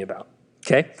talked to me about.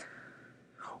 Okay?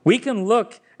 We can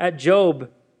look at Job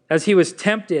as he was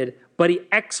tempted, but he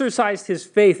exercised his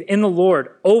faith in the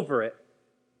Lord over it.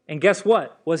 And guess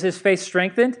what? Was his faith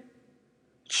strengthened?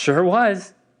 Sure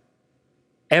was.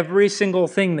 Every single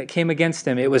thing that came against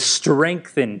him, it was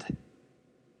strengthened.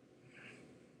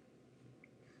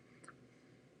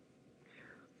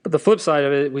 But the flip side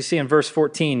of it, we see in verse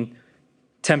 14,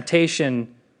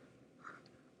 temptation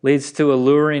leads to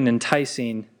alluring,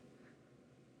 enticing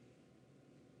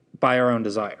by our own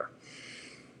desire.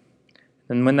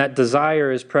 And when that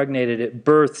desire is pregnated, it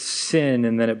births sin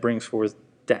and then it brings forth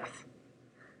death.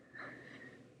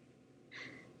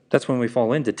 That's when we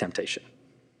fall into temptation.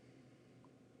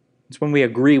 It's when we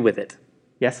agree with it.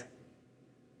 Yes?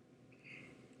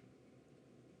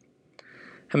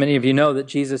 How many of you know that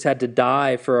Jesus had to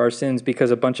die for our sins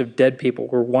because a bunch of dead people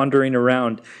were wandering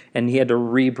around and he had to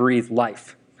rebreathe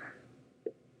life?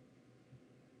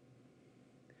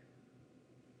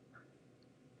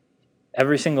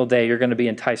 Every single day you're going to be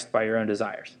enticed by your own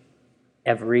desires.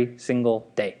 Every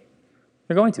single day.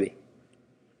 You're going to be.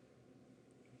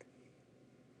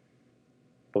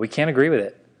 But we can't agree with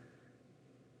it.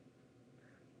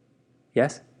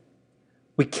 Yes?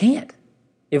 We can't.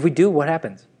 If we do, what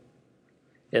happens?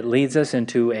 It leads us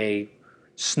into a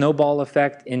snowball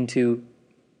effect into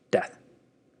death.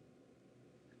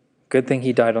 Good thing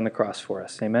he died on the cross for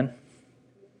us. Amen?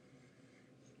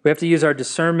 We have to use our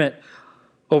discernment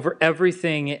over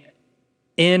everything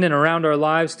in and around our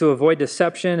lives to avoid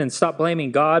deception and stop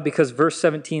blaming God, because verse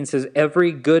 17 says,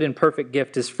 every good and perfect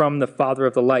gift is from the Father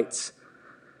of the lights.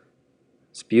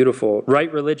 It's beautiful. Right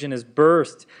religion is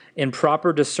birthed in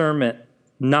proper discernment,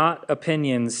 not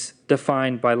opinions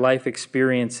defined by life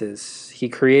experiences. He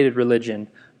created religion.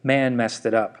 Man messed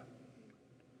it up.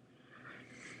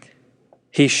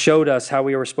 He showed us how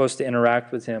we were supposed to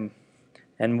interact with him,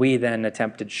 and we then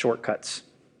attempted shortcuts.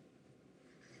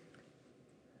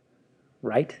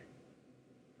 Right?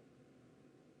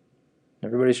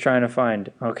 Everybody's trying to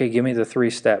find, okay, give me the 3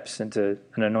 steps into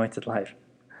an anointed life.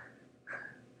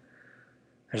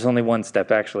 There's only one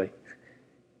step, actually.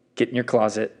 Get in your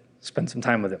closet, spend some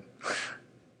time with him.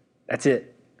 That's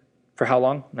it. For how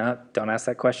long? No, don't ask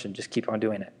that question. Just keep on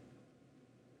doing it.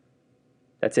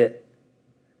 That's it.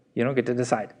 You don't get to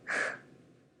decide.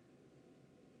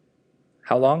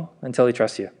 How long? Until he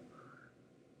trusts you.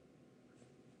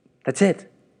 That's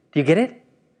it. Do you get it?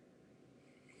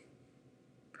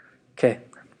 Okay.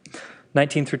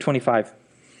 19 through 25.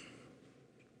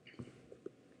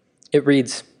 It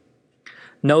reads,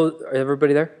 "Know,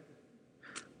 everybody there?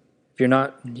 If you're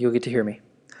not, you'll get to hear me.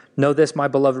 Know this, my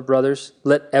beloved brothers,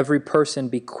 let every person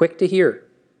be quick to hear,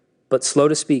 but slow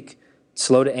to speak,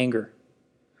 slow to anger.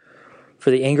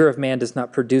 For the anger of man does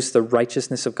not produce the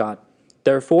righteousness of God.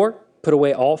 Therefore, put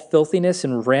away all filthiness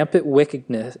and rampant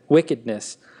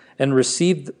wickedness, and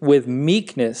receive with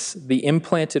meekness the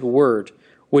implanted word,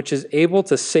 which is able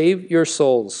to save your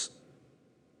souls."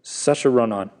 Such a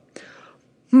run-on.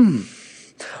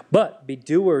 "But be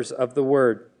doers of the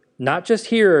word, not just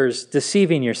hearers,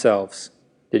 deceiving yourselves."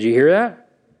 Did you hear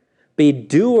that? Be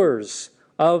doers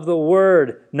of the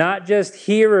word, not just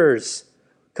hearers.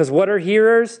 Because what are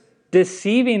hearers?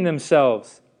 Deceiving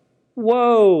themselves.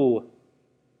 Whoa.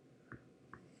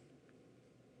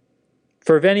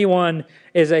 "For if anyone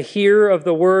is a hearer of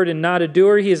the word and not a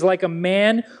doer, he is like a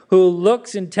man who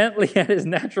looks intently at his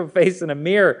natural face in a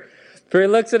mirror. For he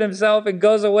looks at himself and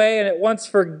goes away and at once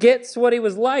forgets what he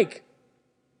was like.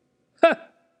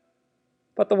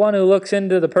 But the one who looks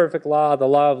into the perfect law, the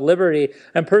law of liberty,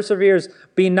 and perseveres,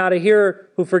 being not a hearer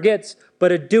who forgets,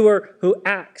 but a doer who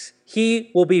acts,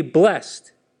 he will be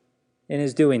blessed in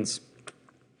his doings."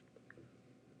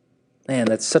 Man,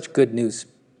 that's such good news.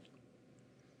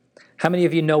 How many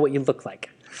of you know what you look like?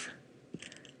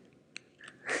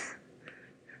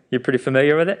 You're pretty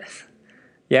familiar with it?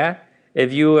 Yeah?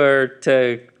 If you were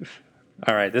to...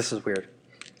 All right, this is weird.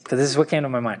 Because this is what came to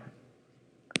my mind.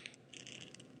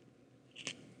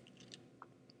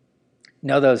 You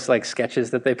know those like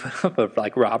sketches that they put up of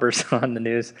like robbers on the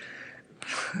news?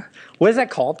 What is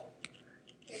that called?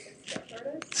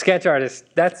 Sketch artist.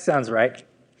 That sounds right.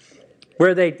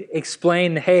 Where they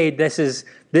explain, hey, this is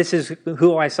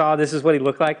who I saw, this is what he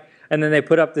looked like, and then they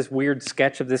put up this weird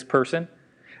sketch of this person.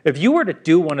 If you were to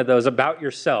do one of those about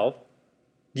yourself,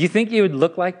 do you think you would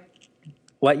look like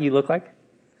what you look like?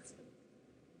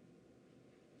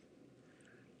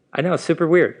 I know, it's super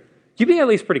weird. You'd be at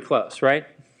least pretty close, right?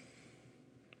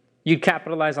 You'd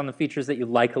capitalize on the features that you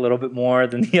like a little bit more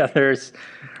than the others,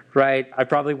 right? I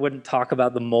probably wouldn't talk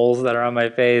about the moles that are on my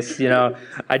face,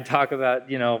 I'd talk about,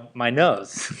 my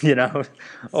nose,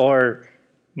 or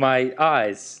my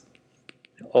eyes,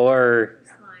 or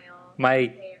Smile, my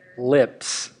hair,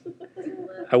 lips.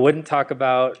 I wouldn't talk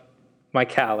about my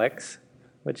calyx,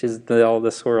 which is all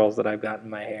the swirls that I've got in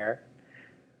my hair.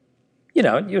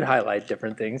 You'd highlight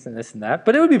different things and this and that,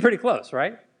 but it would be pretty close,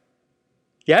 right?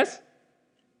 Yes?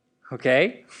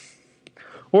 Okay.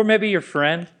 Or maybe your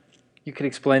friend, you could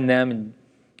explain them and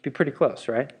be pretty close,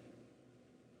 right?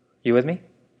 You with me?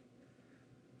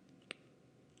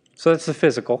 So that's the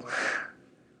physical.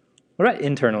 What about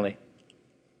internally?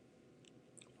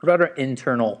 What about our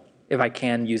internal, if I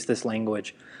can use this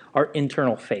language, our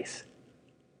internal face?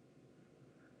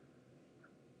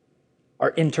 Our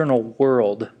internal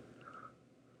world.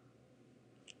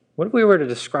 What if we were to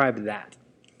describe that?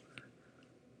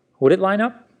 Would it line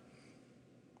up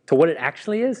to what it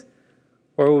actually is?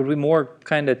 Or would we more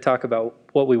kind of talk about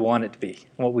what we want it to be,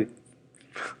 what we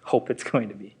hope it's going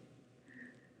to be?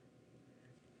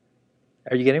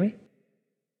 Are you getting me?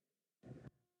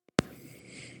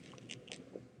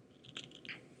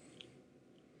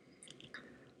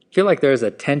 I feel like there's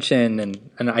a tension and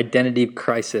an identity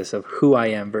crisis of who I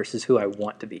am versus who I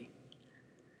want to be.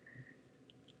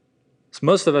 So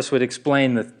most of us would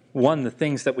explain the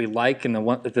things that we like and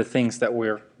the things that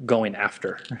we're going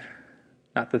after,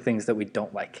 not the things that we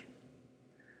don't like,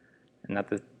 and not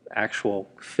the actual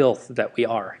filth that we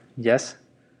are. Yes?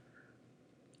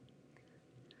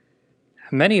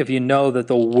 Many of you know that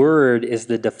the Word is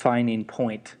the defining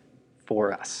point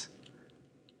for us.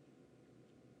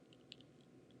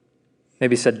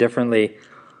 Maybe said differently,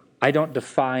 I don't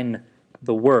define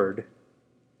the Word,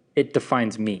 it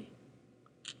defines me.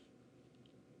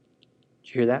 Did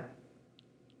you hear that?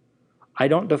 I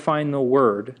don't define the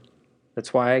Word,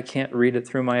 that's why I can't read it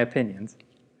through my opinions.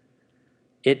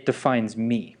 It defines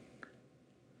me.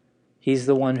 He's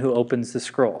the one who opens the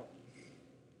scroll.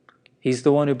 He's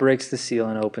the one who breaks the seal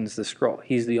and opens the scroll.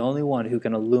 He's the only one who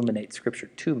can illuminate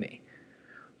Scripture to me.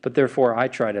 But therefore, I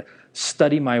try to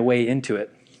study my way into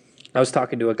it. I was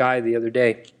talking to a guy the other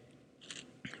day.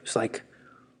 He was like,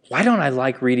 why don't I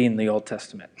like reading the Old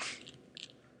Testament?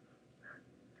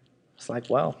 It's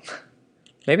like, well,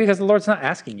 maybe because the Lord's not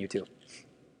asking you to.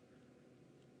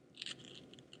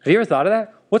 Have you ever thought of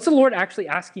that? What's the Lord actually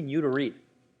asking you to read?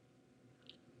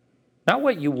 Not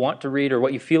what you want to read or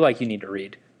what you feel like you need to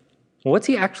read. What's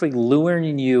he actually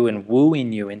luring you and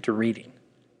wooing you into reading?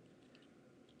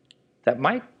 That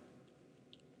might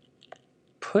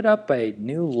put up a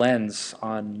new lens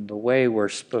on the way we're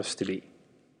supposed to be.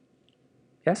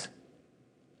 Yes? Does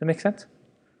that make sense?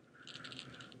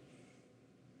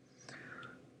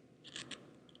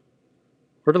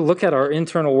 We're to look at our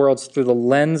internal worlds through the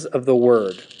lens of the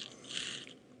Word.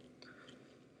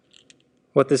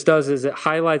 What this does is it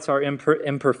highlights our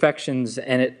imperfections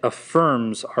and it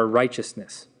affirms our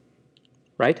righteousness.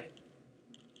 Right?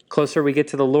 Closer we get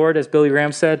to the Lord, as Billy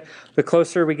Graham said, the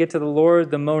closer we get to the Lord,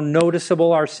 the more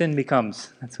noticeable our sin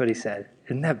becomes. That's what he said.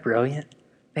 Isn't that brilliant?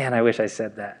 Man, I wish I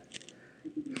said that.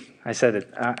 I said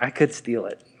it. I could steal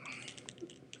it.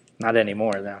 Not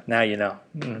anymore, though. Now you know.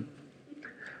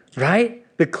 Right?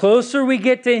 The closer we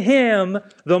get to Him,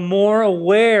 the more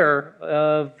aware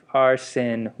of our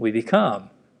sin we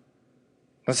become.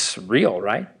 That's real,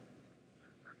 right?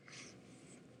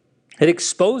 It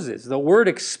exposes. The Word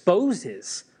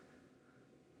exposes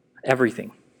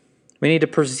everything. We need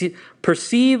to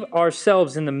perceive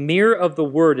ourselves in the mirror of the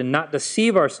Word and not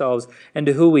deceive ourselves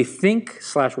into who we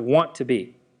think/want to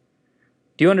be.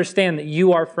 Do you understand that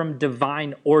you are from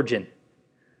divine origin?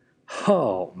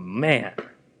 Oh, man.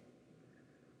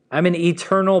 I'm an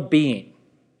eternal being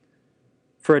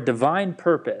for a divine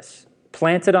purpose,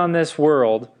 planted on this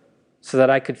world so that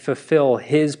I could fulfill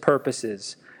His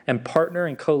purposes and partner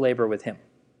and co-labor with Him.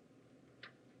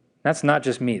 That's not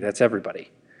just me, that's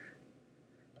everybody.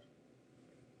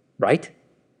 Right?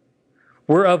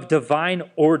 We're of divine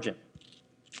origin.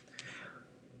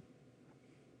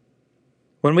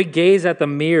 When we gaze at the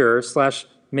mirror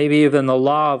 / maybe even the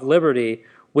law of liberty,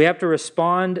 we have to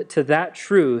respond to that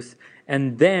truth,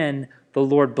 and then the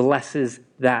Lord blesses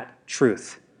that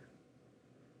truth.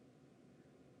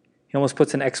 He almost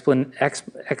puts an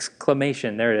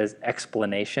exclamation. There it is,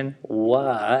 explanation.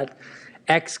 What?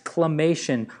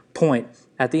 Exclamation point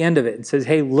at the end of it. It says,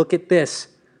 hey, look at this.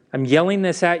 I'm yelling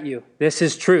this at you. This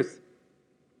is truth.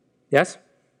 Yes?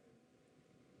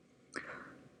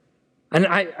 And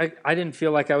I didn't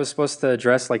feel like I was supposed to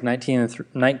address like 19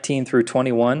 through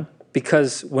 21,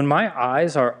 because when my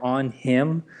eyes are on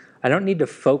Him, I don't need to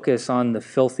focus on the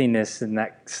filthiness and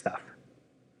that stuff.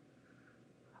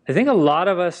 I think a lot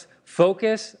of us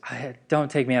focus,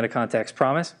 don't take me out of context,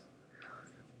 promise.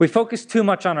 We focus too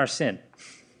much on our sin.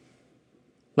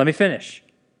 Let me finish.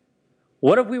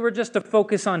 What if we were just to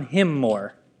focus on Him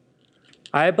more?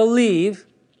 I believe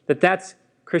that that's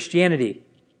Christianity.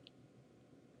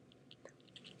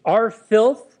 Our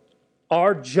filth,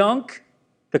 our junk,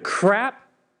 the crap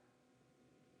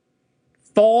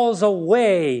falls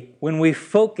away when we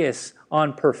focus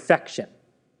on perfection.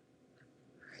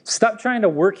 Stop trying to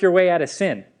work your way out of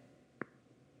sin.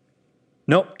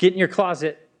 Nope, get in your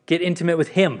closet, get intimate with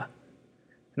Him,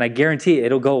 and I guarantee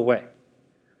it'll go away.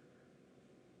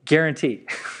 Guaranteed.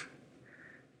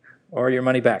 Or your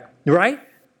money back. Right?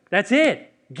 That's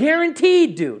it.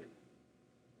 Guaranteed, dude.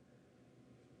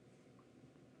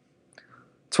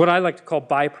 It's what I like to call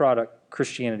byproduct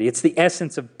Christianity. It's the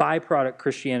essence of byproduct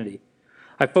Christianity.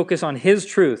 I focus on His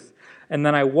truth, and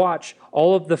then I watch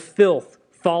all of the filth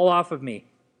fall off of me.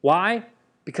 Why?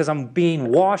 Because I'm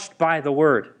being washed by the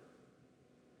Word.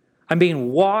 I'm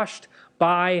being washed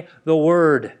by the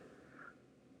Word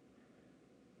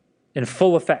in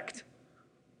full effect.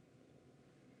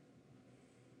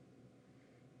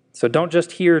 So don't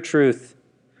just hear truth.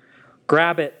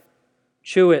 Grab it,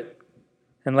 chew it,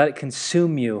 and let it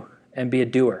consume you and be a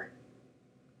doer.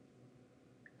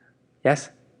 Yes?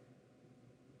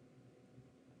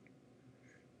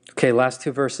 Okay, last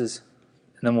two verses,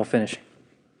 and then we'll finish.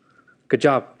 Good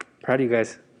job. Proud of you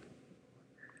guys.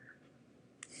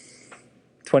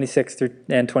 26 through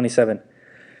and 27.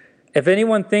 If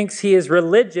anyone thinks he is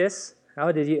religious,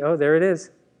 oh, there it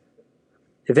is.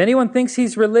 If anyone thinks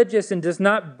he's religious and does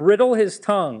not bridle his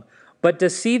tongue, but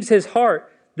deceives his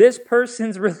heart, this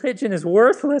person's religion is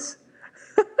worthless.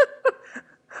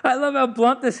 I love how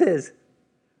blunt this is.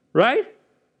 Right?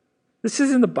 This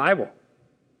is in the Bible.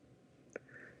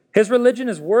 His religion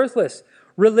is worthless.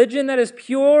 Religion that is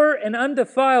pure and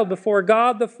undefiled before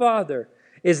God the Father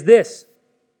is this: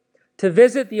 to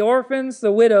visit the orphans,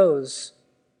 the widows,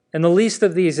 and the least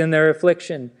of these in their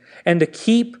affliction, and to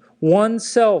keep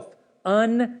oneself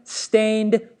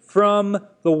unstained from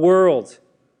the world.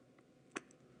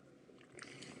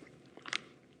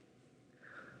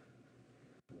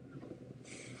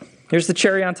 Here's the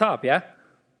cherry on top, yeah?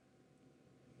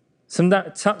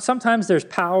 Sometimes there's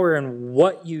power in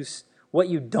what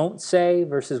you don't say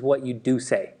versus what you do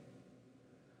say.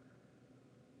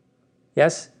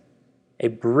 Yes? A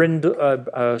brindled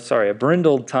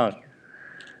tongue,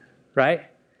 right?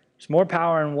 There's more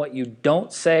power in what you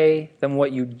don't say than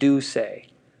what you do say.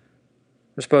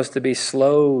 We're supposed to be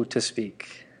slow to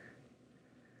speak.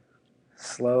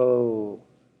 Slow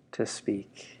to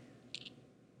speak.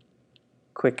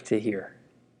 Quick to hear.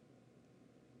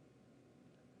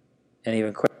 And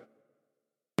even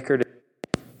quicker to...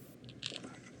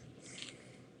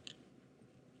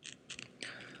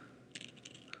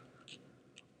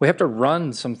 We have to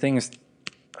run some things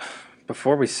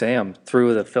before we say them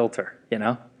through the filter, you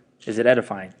know? Is it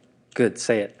edifying? Good,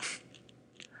 say it.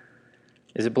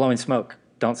 Is it blowing smoke?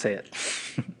 Don't say it.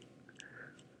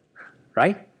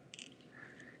 Right?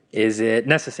 Is it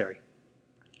necessary?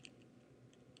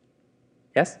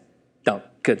 Yes? Don't.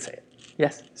 Good, say it.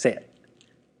 Yes, say it.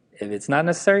 If it's not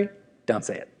necessary, don't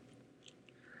say it.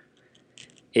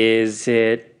 Is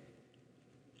it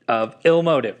of ill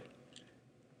motive?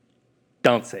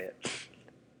 Don't say it.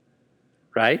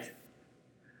 Right?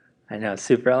 I know,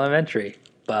 super elementary,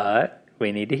 but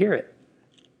we need to hear it.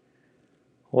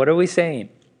 What are we saying?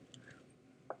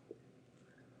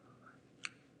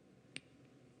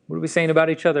 What are we saying about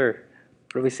each other?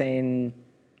 What are we saying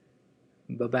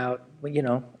about,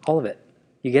 all of it?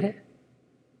 You get it?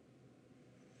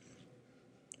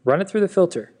 Run it through the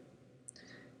filter.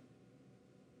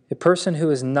 A person who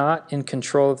is not in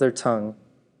control of their tongue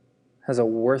has a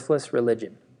worthless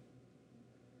religion.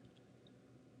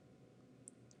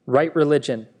 Right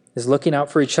religion is looking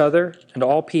out for each other and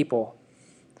all people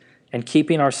and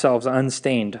keeping ourselves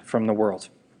unstained from the world.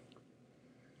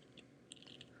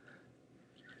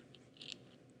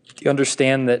 Do you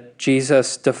understand that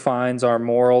Jesus defines our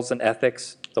morals and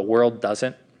ethics? The world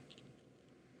doesn't.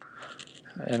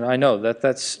 And I know that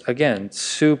that's, again,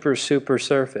 super, super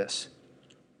surface.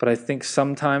 But I think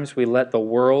sometimes we let the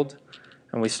world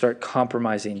and we start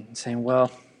compromising and saying, well,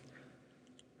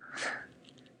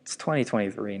 it's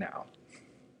 2023 now.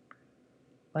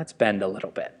 Let's bend a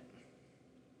little bit.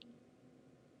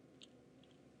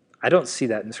 I don't see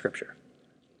that in Scripture.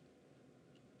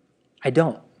 I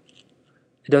don't.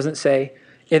 It doesn't say,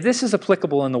 if this is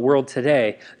applicable in the world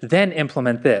today, then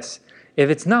implement this. If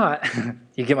it's not,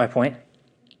 you get my point?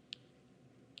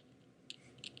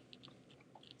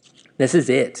 This is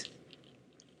it.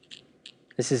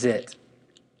 This is it.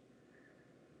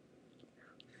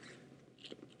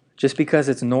 Just because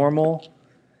it's normal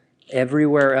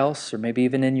everywhere else, or maybe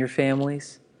even in your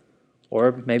families,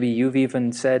 or maybe you've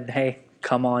even said, hey,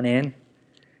 come on in,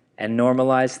 and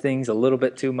normalize things a little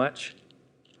bit too much,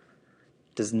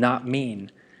 does not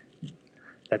mean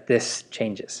that this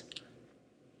changes.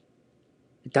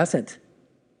 It doesn't.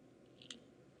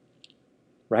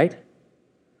 Right?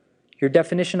 Your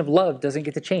definition of love doesn't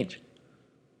get to change.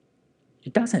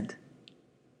 It doesn't.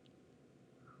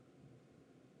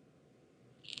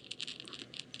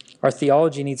 Our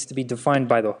theology needs to be defined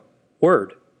by the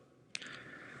Word,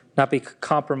 not be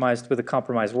compromised with a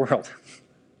compromised world.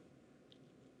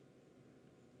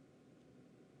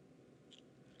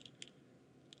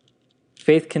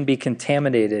 Faith can be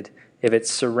contaminated if it's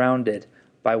surrounded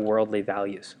by worldly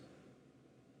values.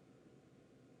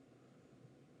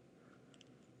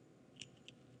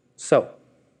 So,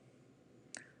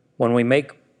 when we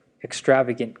make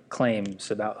extravagant claims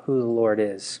about who the Lord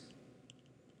is,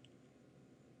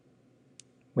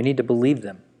 we need to believe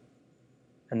them,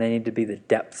 and they need to be the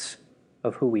depths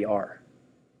of who we are.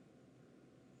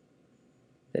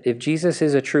 That if Jesus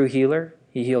is a true healer,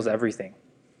 he heals everything,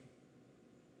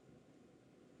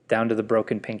 down to the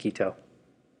broken pinky toe,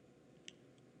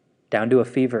 down to a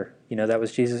fever. You know that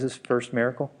was Jesus' first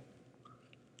miracle?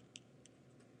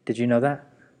 Did you know that?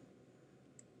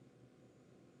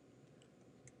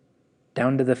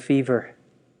 Down to the fever,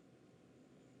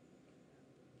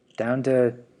 down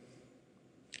to,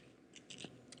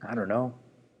 I don't know,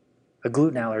 a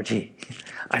gluten allergy.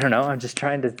 I don't know. I'm just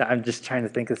trying to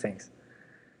think of things.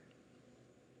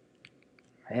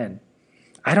 Man,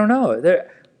 I don't know.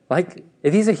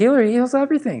 If he's a healer, he heals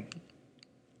everything.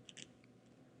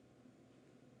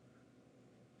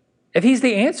 If he's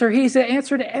the answer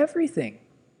to everything.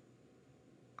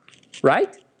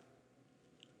 Right?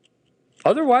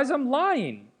 Otherwise, I'm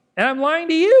lying. And I'm lying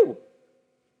to you.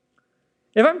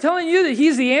 If I'm telling you that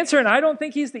he's the answer and I don't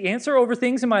think he's the answer over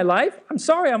things in my life, I'm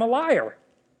sorry, I'm a liar.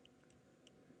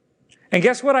 And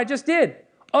guess what I just did?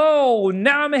 Oh,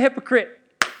 now I'm a hypocrite.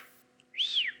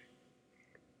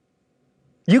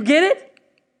 You get it?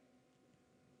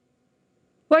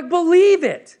 Believe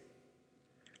it.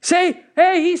 Say,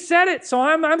 hey, he said it, so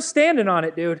I'm standing on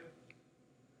it, dude.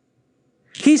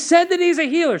 He said that he's a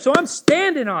healer, so I'm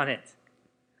standing on it.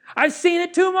 I've seen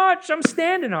it too much, I'm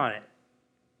standing on it.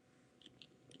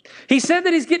 He said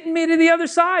that he's getting me to the other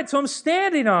side, so I'm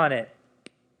standing on it.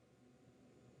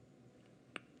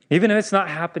 Even if it's not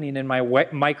happening in my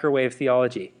microwave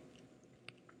theology.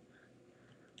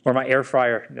 Or my air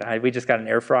fryer. We just got an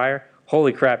air fryer.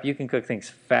 Holy crap, you can cook things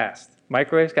fast.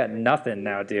 Microwave's got nothing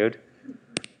now, dude.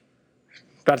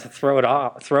 About to throw it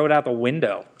out the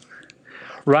window.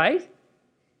 Right?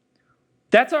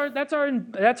 That's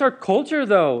our culture,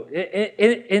 though.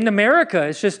 In America,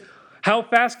 it's just, how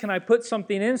fast can I put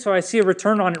something in so I see a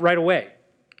return on it right away?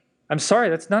 I'm sorry,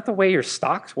 that's not the way your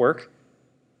stocks work.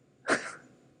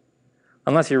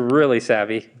 Unless you're really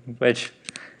savvy, which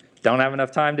don't have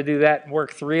enough time to do that and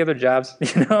work 3 other jobs,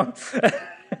 you know?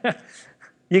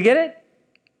 You get it?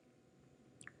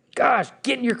 Gosh,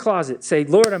 get in your closet. Say,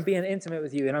 Lord, I'm being intimate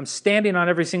with you, and I'm standing on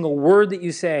every single word that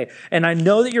you say. And I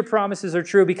know that your promises are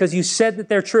true because you said that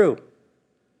they're true.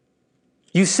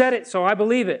 You said it, so I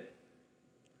believe it.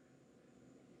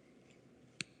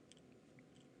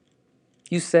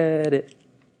 You said it.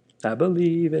 I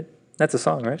believe it. That's a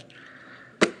song, right?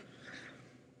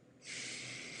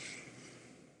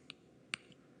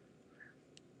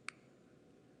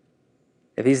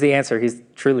 If he's the answer, he's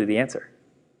truly the answer.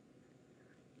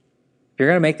 If you're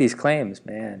going to make these claims,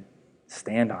 man,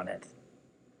 stand on it.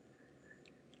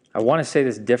 I want to say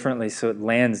this differently so it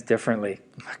lands differently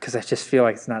because I just feel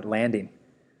like it's not landing.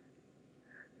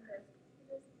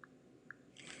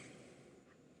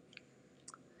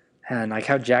 And like,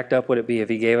 how jacked up would it be if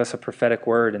he gave us a prophetic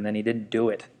word and then he didn't do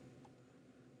it?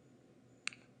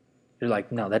 You're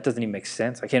like, no, that doesn't even make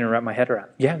sense. I can't even wrap my head around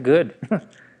it. Yeah, good.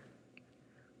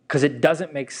 Because it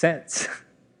doesn't make sense.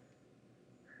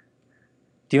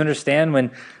 Do you understand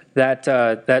when that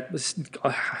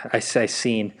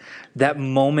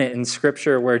moment in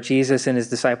Scripture where Jesus and his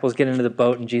disciples get into the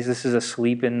boat and Jesus is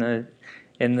asleep in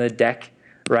the deck,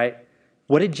 right?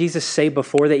 What did Jesus say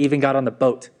before they even got on the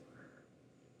boat?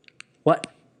 What?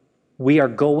 We are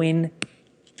going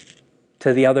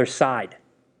to the other side.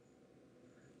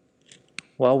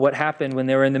 Well, what happened when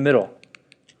they were in the middle?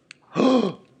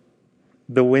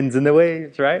 The winds and the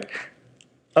waves, right?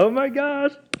 Oh my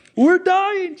gosh, we're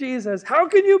dying, Jesus. How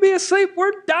can you be asleep?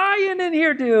 We're dying in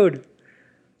here, dude.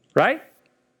 Right?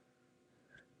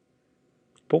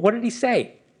 But what did he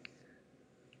say?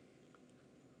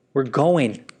 We're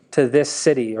going to this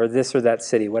city or this or that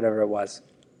city, whatever it was.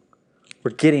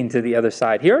 We're getting to the other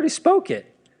side. He already spoke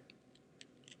it.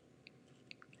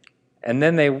 And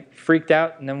then they freaked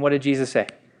out, and then what did Jesus say?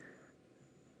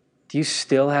 Do you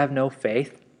still have no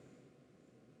faith?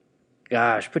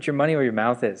 Gosh, put your money where your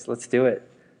mouth is. Let's do it.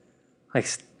 Like,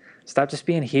 stop just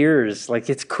being hearers. Like,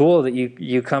 it's cool that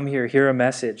you come here, hear a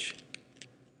message.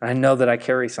 I know that I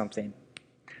carry something.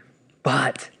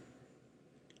 But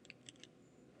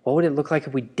what would it look like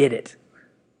if we did it?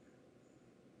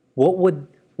 What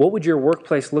would your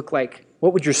workplace look like?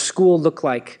 What would your school look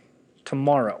like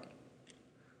tomorrow?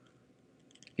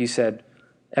 You said,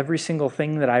 every single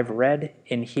thing that I've read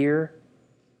in here,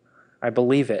 I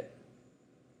believe it.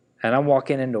 And I'm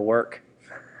walking into work.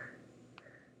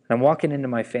 And I'm walking into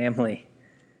my family.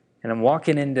 And I'm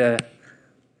walking into this.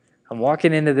 I'm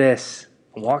walking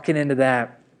into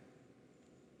that.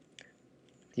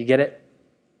 You get it?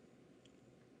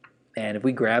 And if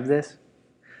we grab this,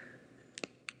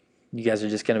 you guys are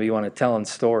just going to be telling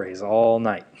stories all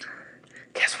night.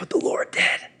 Guess what the Lord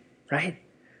did, right?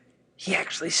 He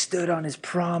actually stood on his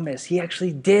promise. He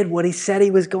actually did what he said he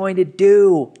was going to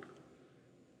do.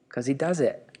 Because he does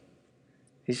it.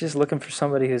 He's just looking for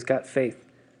somebody who's got faith.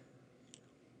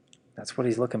 That's what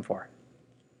he's looking for.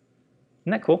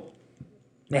 Isn't that cool?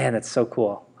 Man, that's so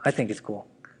cool. I think it's cool.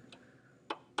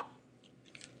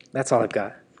 That's all I've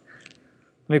got.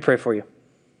 Let me pray for you.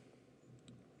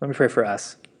 Let me pray for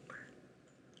us.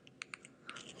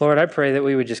 Lord, I pray that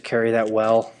we would just carry that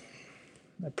well.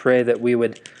 I pray that we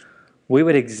would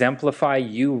exemplify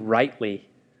you rightly.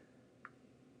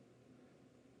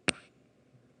 I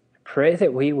pray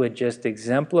that we would just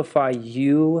exemplify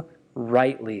you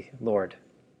rightly, Lord.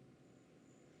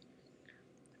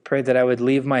 I pray that I would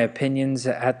leave my opinions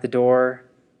at the door.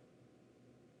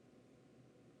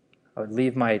 I would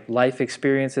leave my life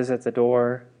experiences at the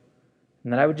door.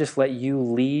 And that I would just let you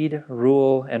lead,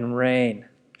 rule, and reign.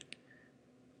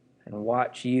 And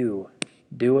watch you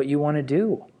do what you want to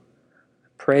do. I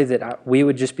pray that we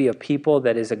would just be a people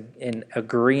that is in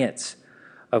agreeance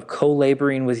of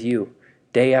co-laboring with you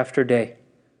day after day.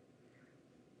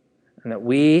 And that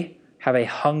we have a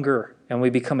hunger and we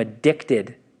become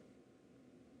addicted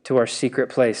to our secret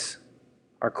place,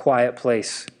 our quiet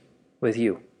place with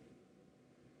you.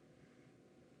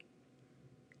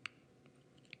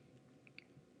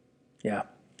 Yeah.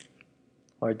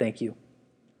 Lord, thank you.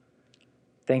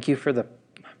 Thank you for the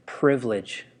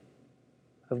privilege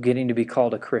of getting to be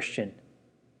called a Christian,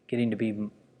 getting to be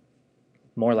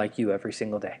more like you every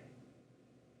single day.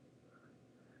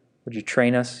 Would you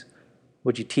train us?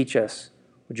 Would you teach us?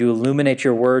 Would you illuminate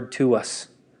your word to us?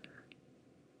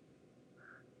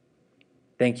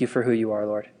 Thank you for who you are,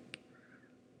 Lord.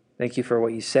 Thank you for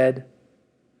what you said,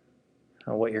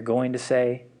 what you're going to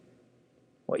say,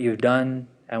 what you've done,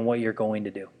 and what you're going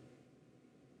to do.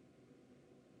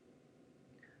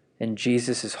 In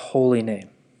Jesus' holy name,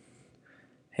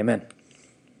 amen.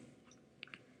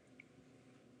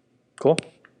 Cool?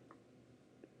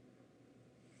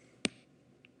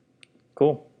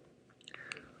 Cool.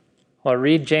 Well,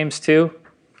 read James 2.